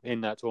tournament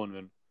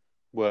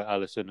were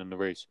Alisson and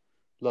Lloris.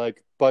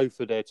 Like both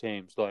of their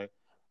teams,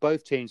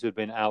 both teams had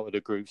been out of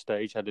the group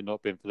stage had it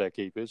not been for their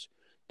keepers.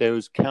 There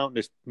was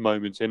countless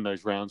moments in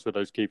those rounds where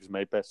those keepers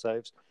made best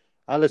saves.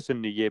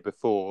 Alisson the year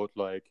before,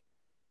 like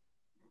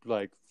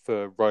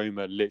for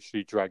Roma,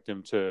 literally dragged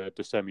them to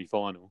the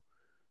semi-final.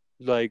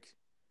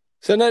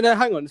 So no,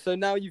 hang on. So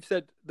now you've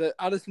said that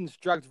Alisson's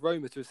dragged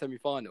Roma to a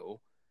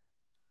semi-final,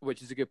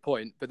 which is a good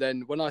point. But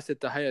then when I said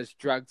De Gea's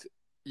dragged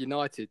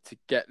United to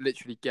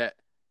literally get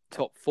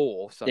top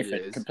 4 some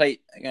Different, years,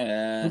 complete.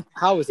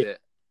 How is it?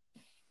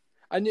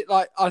 And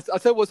I tell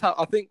you what's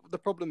happening. I think the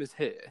problem is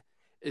here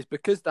is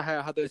because De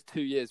Gea had those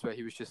 2 years where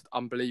he was just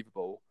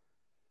unbelievable.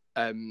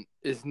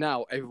 Is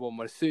now everyone,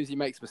 as soon as he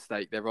makes a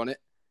mistake, they're on it.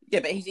 Yeah,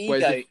 but his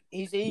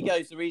ego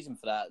is the reason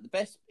for that.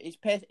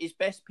 His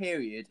best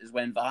period is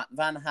when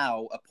Van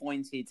Gaal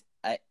appointed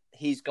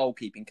his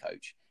goalkeeping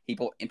coach. He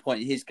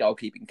appointed his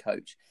goalkeeping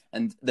coach,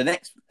 and the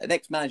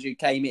next manager who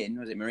came in,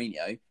 was it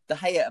Mourinho? De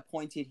Gea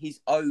appointed his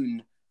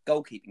own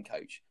goalkeeping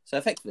coach. So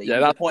effectively,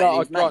 that's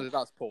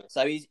poor.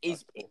 So his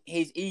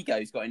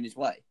ego's got in his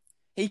way.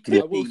 He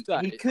could be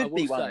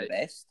one of the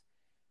best,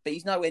 but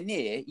he's nowhere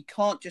near. He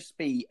can't just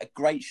be a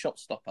great shot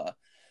stopper.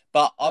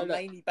 But I'm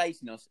mainly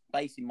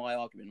basing my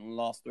argument on the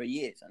last 3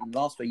 years, and the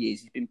last 3 years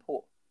he's been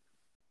poor.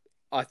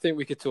 I think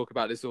we could talk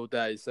about this all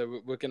day,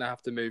 so we're going to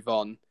have to move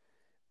on.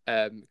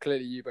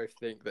 Clearly, you both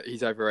think that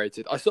he's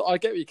overrated. I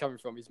get where you're coming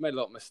from. He's made a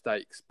lot of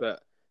mistakes,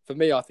 but for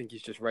me, I think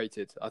he's just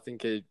rated. I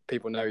think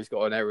people know he's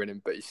got an error in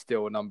him, but he's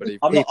still an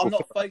unbelievable. I'm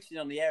not focusing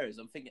on the errors.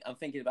 I'm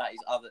thinking about his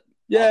other.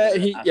 I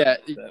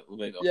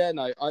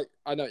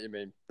know what you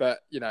mean, but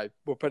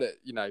we'll put it.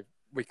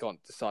 We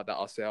can't decide that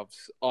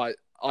ourselves.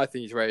 I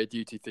think he's rated.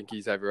 You two think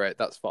he's overrated.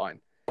 That's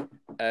fine.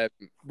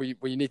 We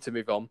need to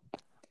move on.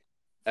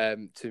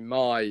 To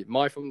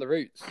my from the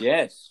roots.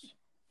 Yes.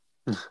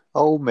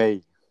 Oh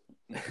me.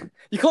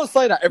 You can't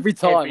say that every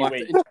time I have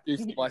to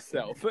introduce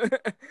myself.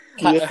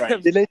 You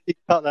literally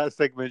cut that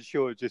segment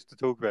short just to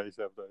talk about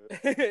yourself, though.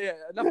 Yeah,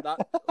 enough of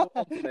that.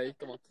 On to me.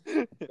 Come on,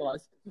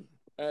 guys.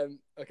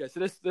 Okay,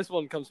 so this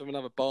one comes from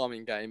another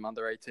Barming game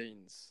under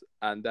 18s,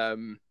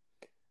 and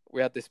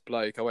we had this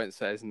bloke. I won't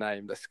say his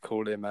name. Let's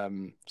call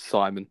him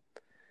Simon,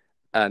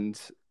 and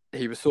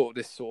he was sort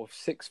of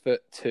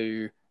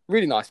 6'2",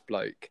 really nice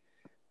bloke.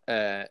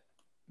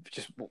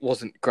 Just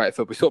wasn't great at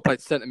football. We sort of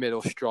played centre mid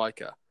or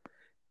striker.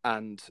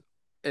 And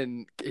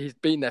he's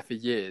been there for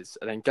years,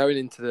 and then going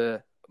into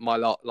the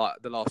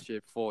last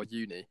year before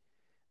uni,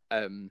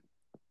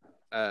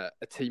 a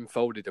team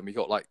folded, and we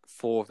got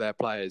 4 of their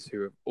players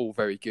who are all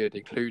very good,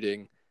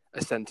 including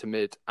a centre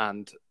mid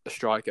and a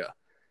striker.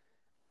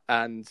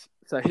 And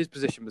so his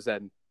position was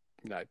then,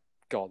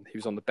 gone. He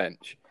was on the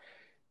bench.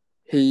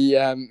 He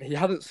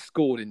hadn't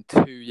scored in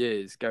 2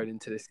 years going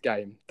into this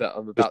game that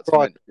I'm about to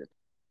mention.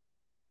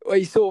 Well,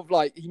 he's sort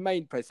of he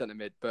mainly plays centre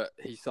mid, but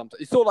he's sort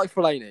of like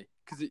Fellaini,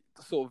 because he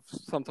sort of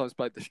sometimes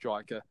played the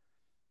striker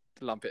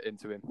to lump it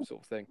into him,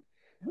 sort of thing.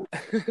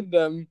 And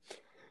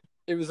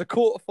it was a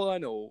quarter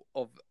final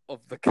of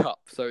the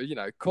cup, so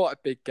quite a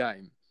big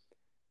game,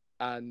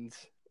 and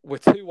we're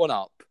 2-1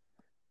 up.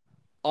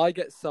 I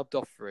get subbed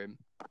off for him,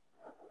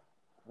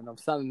 and I'm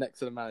standing next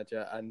to the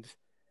manager. And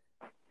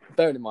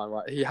bearing in mind,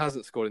 right, he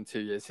hasn't scored in 2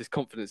 years. His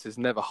confidence is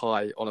never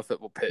high on a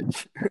football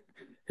pitch.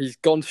 He's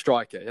gone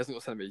striker. He hasn't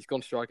got centre mid. He's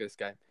gone striker this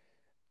game.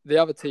 The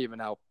other team are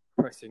now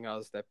pressing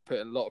us. They're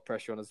putting a lot of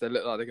pressure on us. They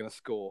look like they're going to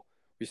score.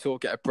 We sort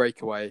of get a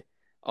breakaway.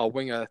 Our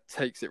winger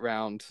takes it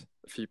round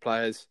a few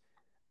players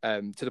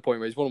to the point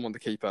where he's one-on-one the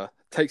keeper,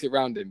 takes it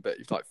round him, but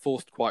he's like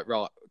forced quite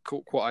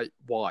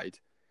wide.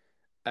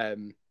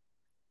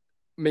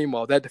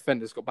 Meanwhile, their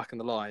defender's got back on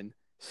the line.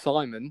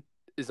 Simon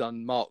is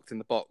unmarked in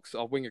the box.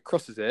 Our winger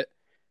crosses it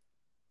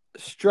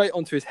straight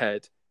onto his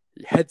head.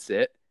 He heads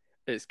it.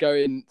 It's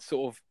going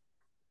sort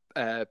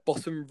of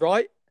bottom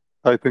right.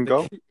 Open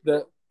goal?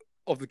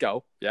 Of the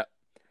goal, yeah.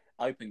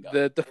 Open goal.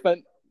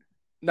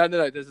 No.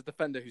 There's a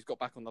defender who's got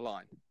back on the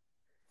line,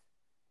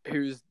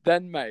 who's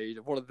then made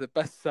one of the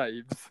best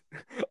saves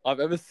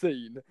I've ever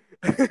seen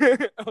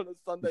on a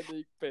Sunday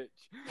League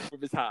pitch with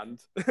his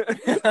hand,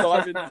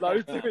 diving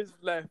low to his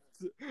left,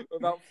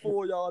 about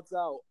 4 yards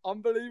out.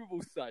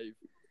 Unbelievable save.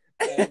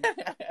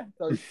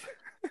 So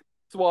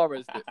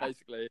Suarez did,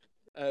 basically.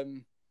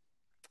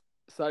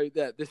 So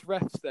yeah, this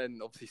ref's then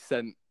obviously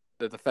sent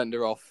the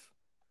defender off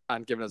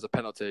and given us a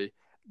penalty.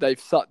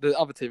 The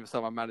other team have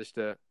somehow managed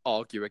to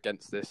argue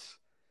against this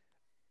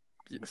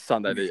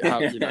Sunday League.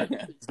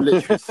 He's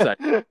literally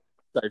saved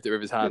it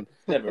with his hand.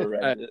 Never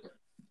read it.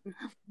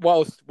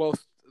 Whilst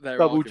they're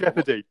Double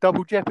jeopardy.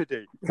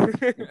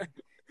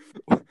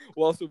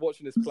 Whilst we're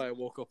watching this player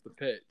walk off the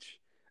pitch,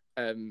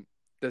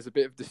 there's a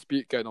bit of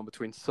dispute going on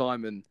between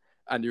Simon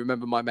and, you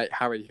remember my mate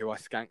Harry, who I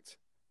skanked,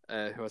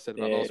 who I said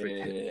about last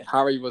week. Yeah.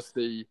 Harry was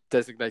the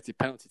designated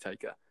penalty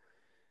taker.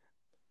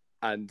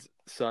 And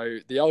so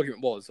the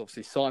argument was,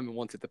 obviously, Simon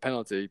wanted the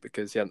penalty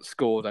because he hadn't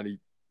scored and he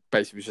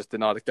basically was just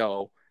denied a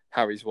goal.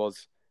 Harry's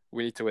was,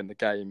 we need to win the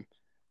game.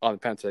 I'm the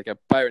penalty taker.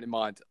 Bearing in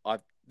mind,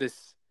 I've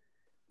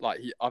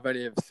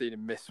only ever seen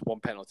him miss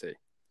one penalty.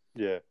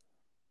 Yeah.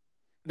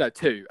 No,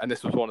 two, and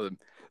this was one of them.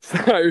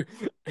 So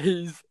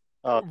he's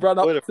run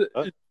up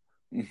to...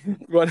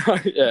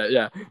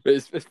 yeah, but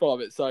it's part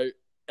of it. So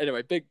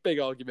anyway, big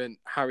argument.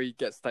 Harry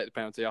gets to take the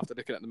penalty after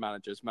looking at the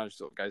manager. The manager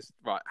sort of goes,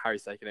 right,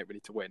 Harry's taking it, we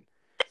need to win.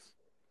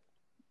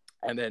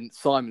 And then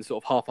Simon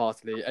sort of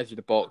half-heartedly, edge of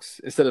the box,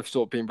 instead of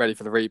sort of being ready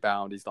for the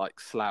rebound, he's like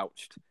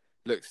slouched,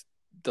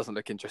 doesn't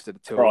look interested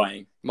at all.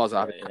 Crying. Might as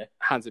well have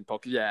hands in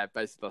pocket. Yeah,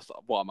 basically, that's like,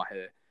 why am I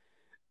here?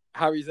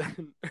 Harry's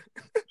then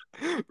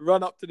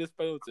run up to this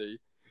penalty,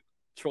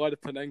 tried a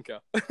Panenka.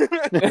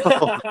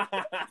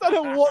 I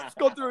don't know what's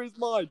gone through his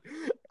mind.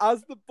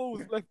 As the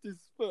ball's left his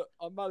foot,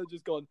 our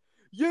manager's gone,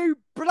 "You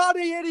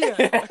bloody idiot!"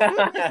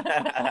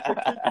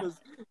 The keeper's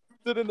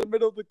stood in the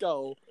middle of the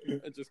goal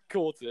and just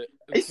caught it.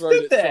 And He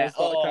stood there.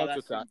 Oh,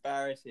 that's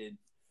embarrassing.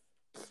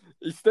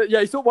 He sort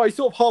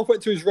of half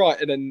went to his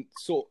right and then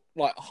sort of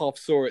like half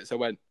saw it, so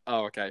went,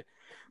 "Oh, okay."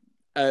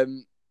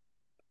 And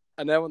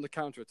then on the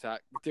counter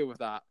attack, we deal with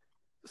that.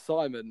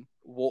 Simon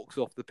walks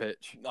off the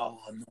pitch. Oh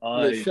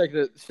no!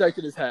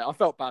 Shaking his hair. I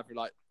felt bad for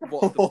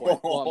what's the point?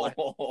 Why am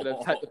I going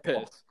to take the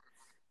piss?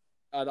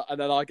 And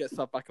then I get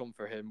subbed back on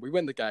for him. We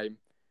win the game.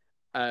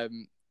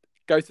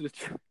 Go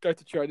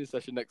to training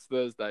session next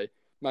Thursday.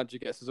 Manager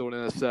gets us all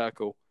in a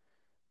circle.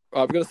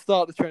 Right, we're going to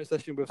start the training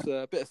session with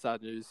a bit of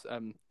sad news.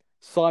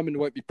 Simon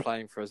won't be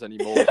playing for us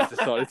anymore. He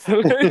decided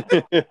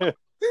to.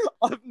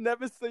 I've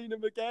never seen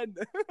him again.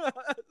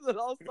 The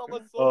last time I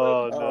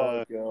saw him.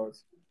 Oh God!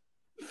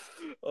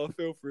 I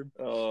feel for him.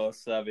 Oh,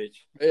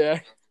 savage. Yeah.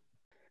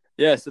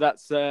 So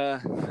that's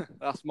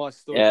my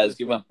story. Yeah, that's a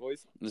good one,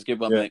 boys. That's a good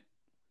one, Yeah. mate.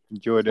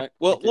 Enjoyed it.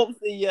 What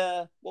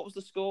was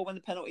the score when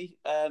the penalty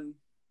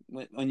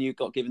when you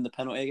got given the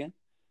penalty again?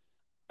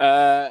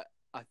 I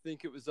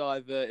think it was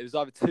either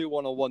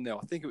 2-1 or 1-0.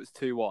 I think it was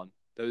 2-1.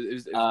 It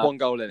was one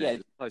goal in it. It was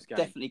a close game.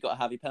 Definitely got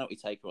to have your penalty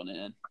taker on it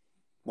then.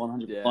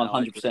 100%.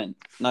 100%.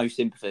 No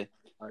sympathy.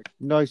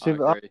 No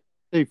sympathy.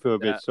 I feel a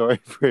bit sorry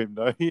for him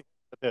though.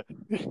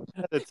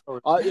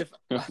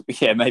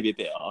 Yeah, maybe a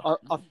bit hard.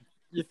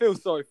 You feel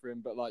sorry for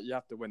him, but you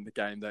have to win the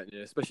game, don't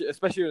you? Especially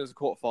when it was a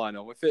quarter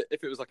final. If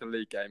it was like a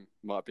league game,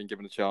 might have been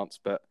given a chance.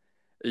 But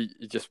he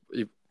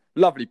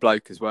lovely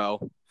bloke as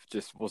well.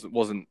 Just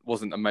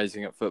wasn't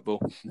amazing at football.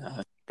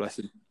 No. Bless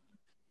him.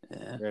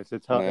 Yeah.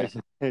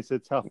 It's a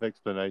tough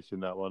explanation,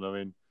 that one. I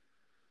mean,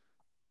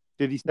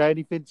 did he say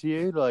anything to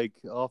you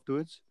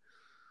afterwards?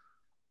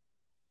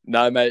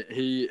 No, mate.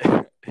 He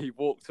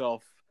walked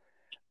off.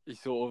 He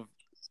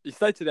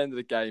stayed to the end of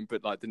the game,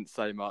 but didn't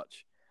say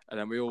much. And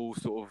then we all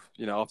sort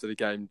of, after the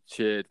game,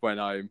 cheered, went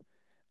home,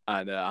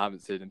 and I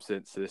haven't seen him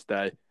since to this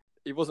day.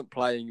 He wasn't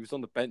playing; he was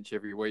on the bench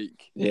every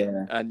week.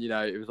 Yeah, and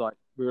it was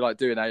we were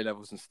doing A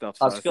levels and stuff.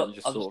 So I've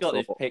just got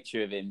this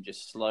picture of him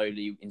just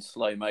slowly in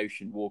slow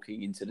motion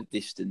walking into the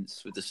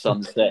distance with the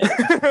sunset.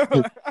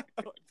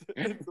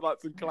 Into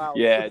some clouds.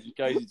 Yeah, he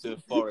goes into a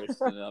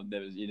forest, and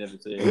you never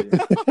see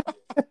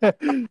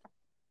him.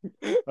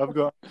 I've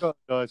got a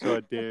nice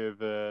idea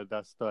of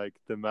that's like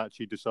the match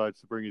he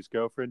decides to bring his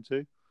girlfriend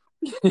to.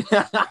 Could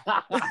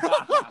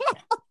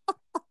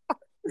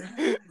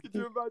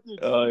you imagine?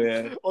 Oh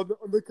yeah. On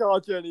the car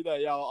journey there,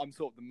 yeah, I'm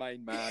sort of the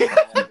main man.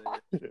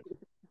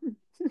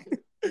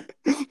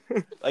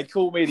 They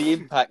call me the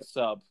Impact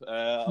sub.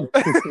 I'll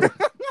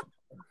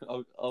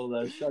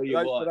show you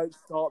why. They don't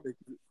start me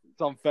 'cause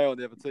it's unfair on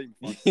the other team.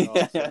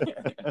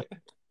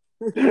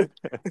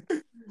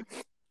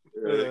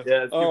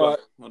 Yeah, All right.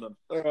 Well done.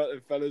 All right,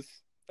 then, fellas.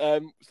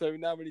 So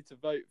now we need to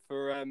vote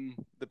for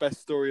the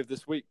best story of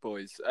this week,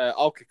 boys.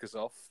 I'll kick us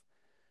off.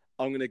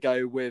 I'm going to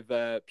go with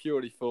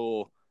purely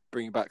for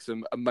bringing back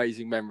some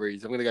amazing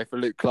memories. I'm going to go for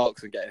Luke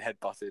Clarkson getting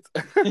headbutted.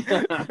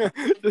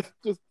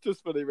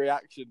 just for the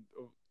reaction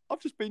of,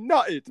 I've just been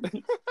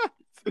nutted.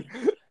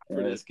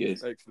 That's good.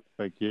 Excellent.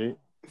 Thank you.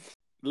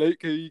 Luke,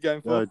 who are you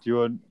going for? Do you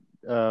want?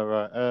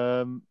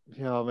 Right.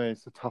 Yeah, I mean,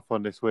 it's a tough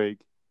one this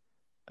week.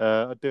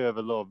 I do have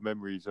a lot of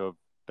memories of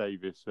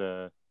Davis's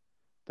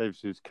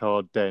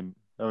car dent.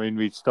 I mean,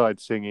 we started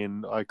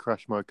singing "I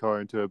Crashed My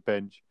Car Into a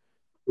Bench."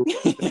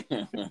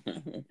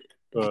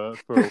 But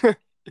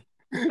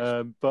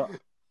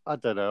I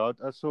don't know.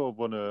 I sort of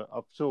want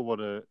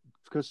to,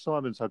 because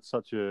Simon's had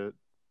such a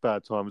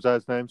bad time. Was that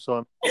his name,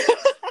 Simon?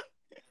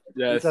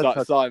 Yeah,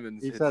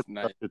 Simon's He's his had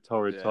name. such a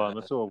torrid time.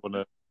 I sort of want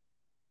to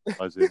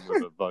rise in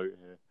with a vote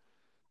here.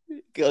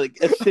 Got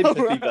a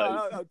sympathy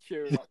vote. I'll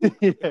cheer him up.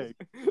 Yeah,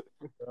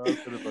 I'm going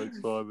to vote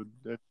Simon.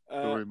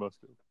 Story must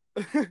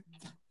have.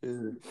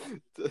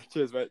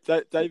 Cheers, mate.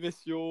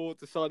 Davis, you're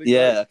deciding.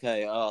 Yeah,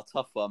 okay.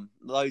 Tough one.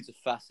 Loads of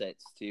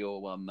facets to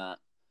your one, Matt.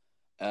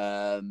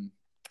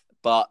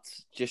 But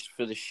just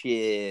for the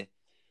sheer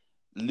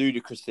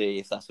ludicrousy,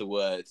 if that's a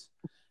word,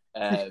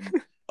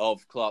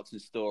 of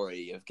Clarkson's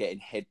story of getting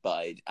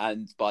headbutted,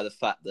 and by the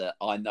fact that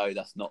I know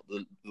that's not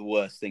the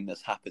worst thing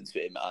that's happened to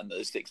him under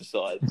the six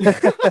aside,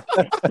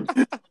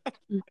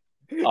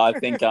 I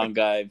think I'm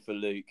going for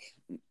Luke.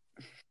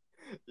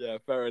 Yeah,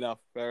 fair enough.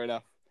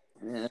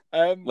 Yeah.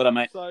 Well done,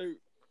 mate. So,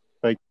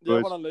 Thank you, yeah,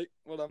 boys. well done, Luke.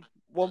 Well done.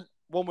 One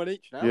win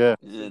each now. Yeah.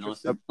 Yeah,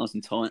 nice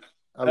and tight.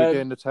 Are we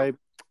getting the table?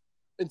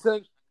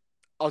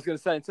 I was going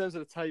to say, in terms of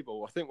the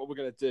table, I think what we're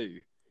going to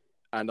do,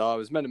 and I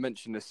was meant to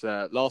mention this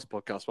last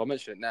podcast, but I'll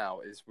mention it now,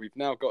 is we've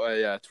now got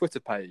a Twitter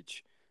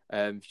page.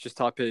 Just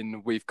type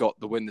in, we've got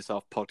the Win This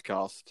Off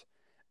podcast.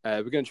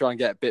 We're going to try and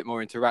get a bit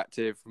more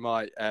interactive. We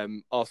might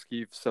ask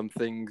you for some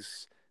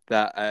things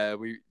that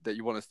that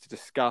you want us to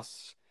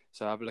discuss.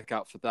 So have a look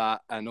out for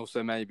that. And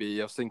also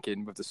maybe I was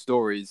thinking with the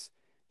stories,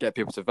 get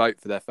people to vote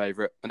for their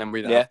favourite, and then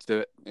we don't have to do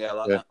it. Yeah, I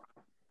like that.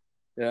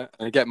 Yeah,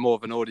 and get more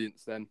of an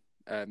audience then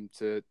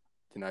to,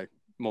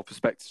 more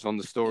perspectives on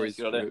the stories,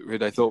 who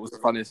they thought was the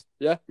funniest.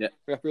 Yeah? Yeah.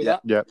 We happy with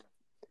that? Yeah.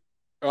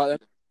 All right, then.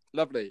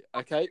 Lovely.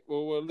 Okay,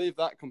 well, we'll leave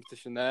that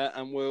competition there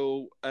and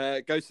we'll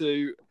go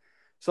to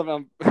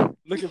something I'm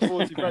looking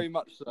forward to very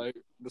much so,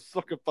 the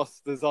Soccer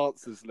Busters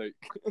answers, Luke.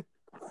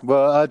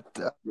 Well, I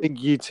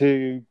think you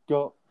two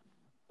got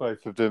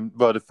both of them.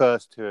 Well, the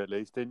first two at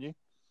least, didn't you?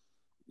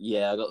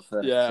 Yeah, I got the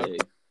first two.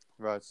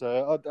 Right.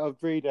 So I'll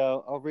read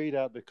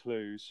out the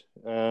clues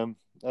as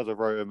I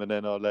wrote them, and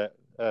then I'll let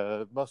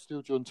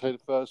Mustil John take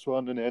the first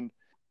one, and then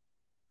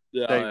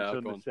David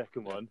on the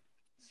second one.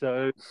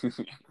 So,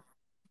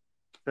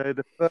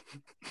 the first,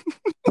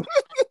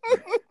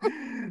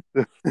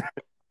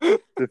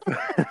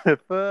 the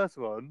first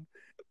one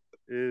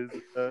is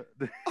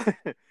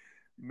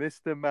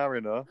Mr.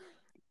 Mariner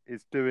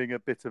is doing a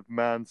bit of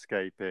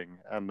manscaping,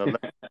 and the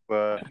letters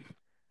were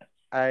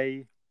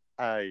A.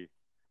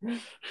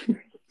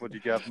 What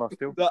did you have,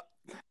 Mustil?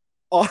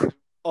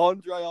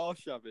 Andre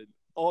Arshavin.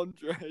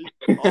 Andre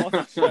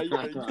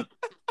Arshavin.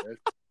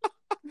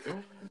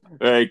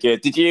 Very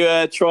good. Did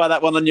you try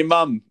that one on your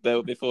mum,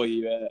 Bill, before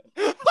you?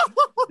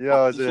 Yeah,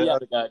 I was. Did she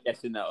have a go at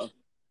guessing that one?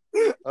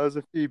 I was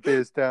a few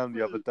beers down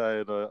the other day,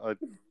 and I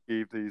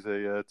gave these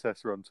a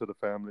test run to the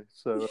family.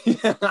 So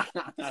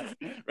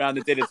round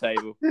the dinner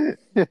table.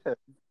 yeah.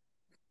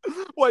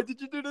 Wait, did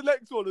you do the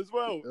next one as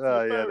well?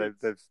 Oh yeah,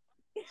 they've.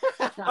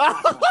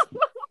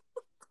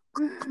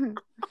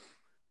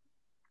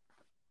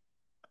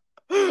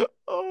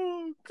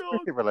 Oh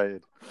God!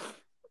 Related.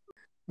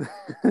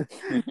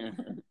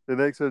 The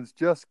next one's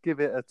just give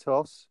it a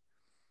toss,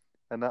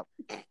 and that.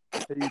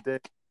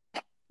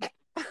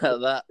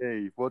 that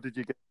What did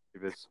you get,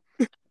 Davis?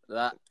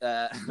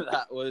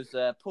 that was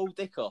Paul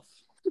Dick off.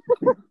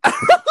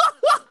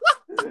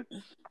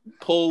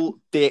 Paul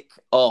Dick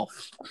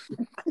off.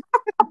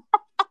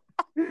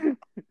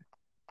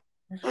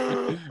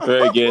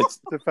 Very good. It's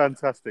a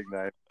fantastic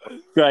name.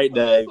 Great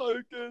name.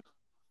 So good.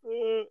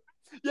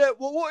 Yeah,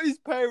 well, what are his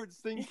parents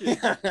thinking?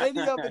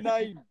 Any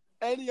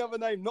other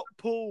name, not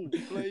Paul,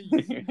 please.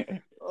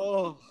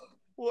 Oh,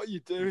 what are you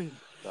doing?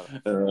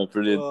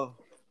 Brilliant.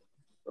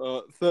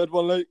 Third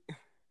one, Luke.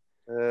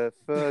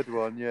 Third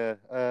one, yeah.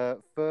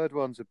 Third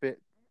one's a bit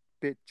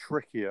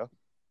trickier.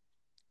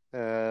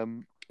 Yeah.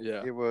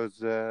 It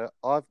was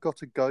I've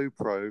got a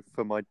GoPro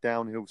for my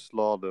downhill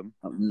slalom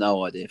I've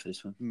no idea for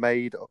this one.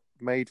 made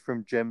made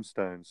from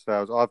gemstones.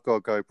 So I've got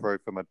a GoPro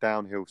for my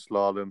downhill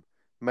slalom,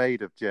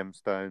 made of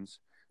gemstones.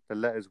 The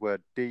letters were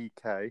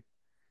DK.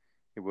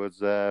 It was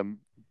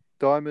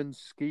Diamond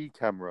Ski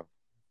Camera,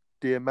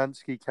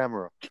 Diamantsky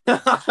Camera.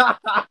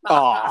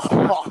 Oh,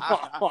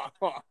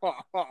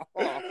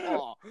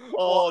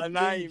 what a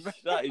name!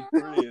 That is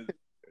brilliant.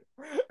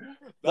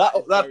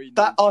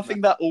 That I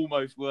think that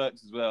almost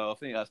works as well. I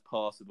think that's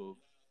passable.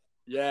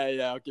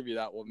 Yeah, I'll give you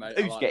that one, mate.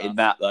 Who's getting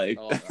that though? I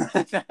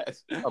like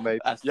that. I mean,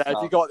 Yeah,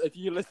 if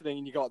you're listening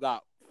and you got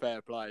that,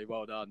 fair play,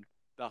 well done.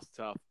 That's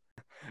tough.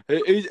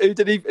 Who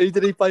did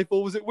he play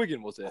for? Was it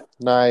Wigan? Was it?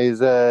 no, he's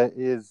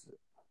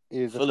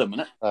Fulham,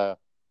 isn't it?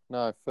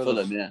 No,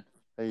 Fulham, yeah.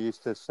 He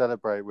used to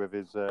celebrate with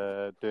his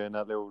doing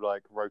that little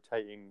like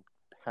rotating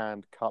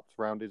hand cups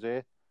around his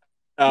ear.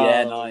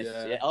 Yeah, nice.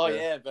 Yeah. Oh,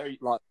 yeah, very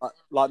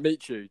like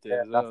Michu did.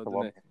 Yeah, as that's well, the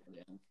one.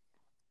 didn't he?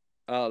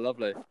 Oh,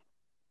 lovely.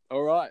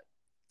 All right.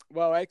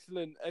 Well,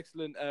 excellent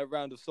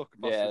round of soccer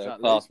busters. Yeah,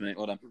 class, mate.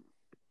 Well done.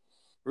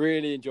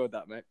 Really enjoyed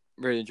that, mate.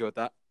 Really enjoyed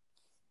that.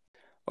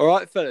 All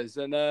right, fellas,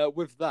 and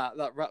with that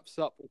wraps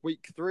up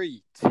week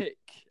 3. Tick.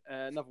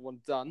 Another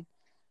one done.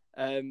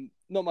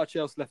 Not much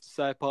else left to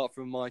say apart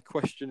from my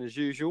question as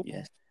usual.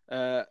 Yes.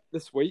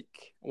 This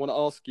week, I want to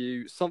ask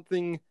you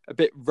something a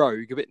bit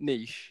rogue, a bit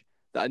niche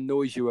that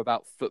annoys you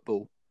about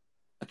football.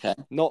 Okay.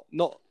 Not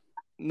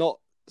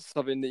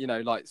something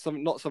that like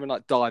something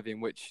like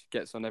diving, which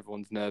gets on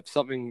everyone's nerves.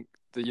 Something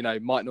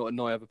that might not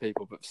annoy other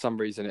people, but for some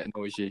reason it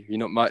annoys you.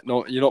 You're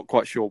not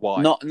quite sure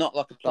why. Not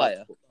like a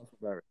player.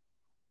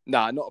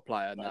 No, not a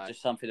player. No,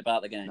 just something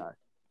about the game. No.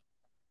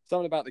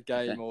 Something about the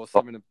game, Okay. or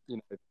something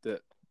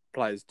that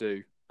players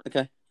do.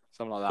 Okay.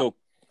 Something like that. Cool.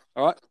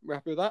 All right, we're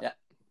happy with that. Yeah.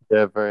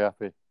 Yeah, very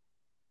happy.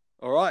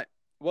 All right.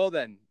 Well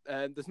then,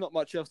 there's not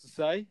much else to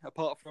say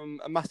apart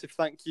from a massive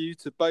thank you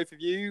to both of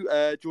you,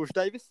 George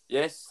Davis.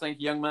 Yes, thank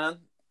you, young man.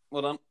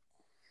 Well done.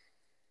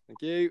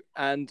 Thank you,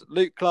 and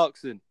Luke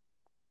Clarkson.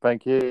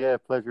 Thank you. Yeah,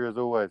 pleasure as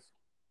always.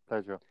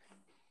 Pleasure.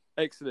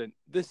 Excellent.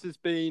 This has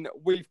been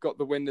We've Got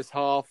the Win This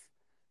Half.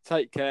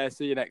 Take care.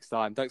 See you next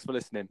time. Thanks for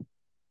listening.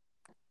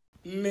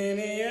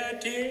 Many a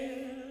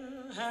tear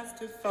has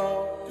to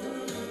fall,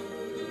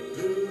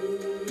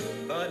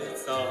 but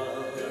it's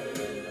all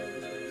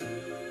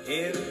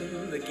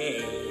in the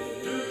game.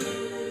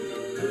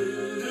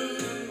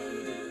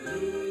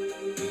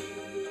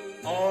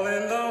 All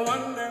in the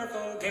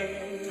wonderful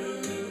game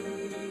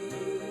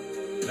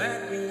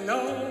that we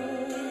know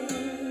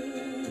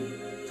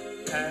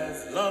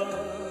as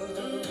love.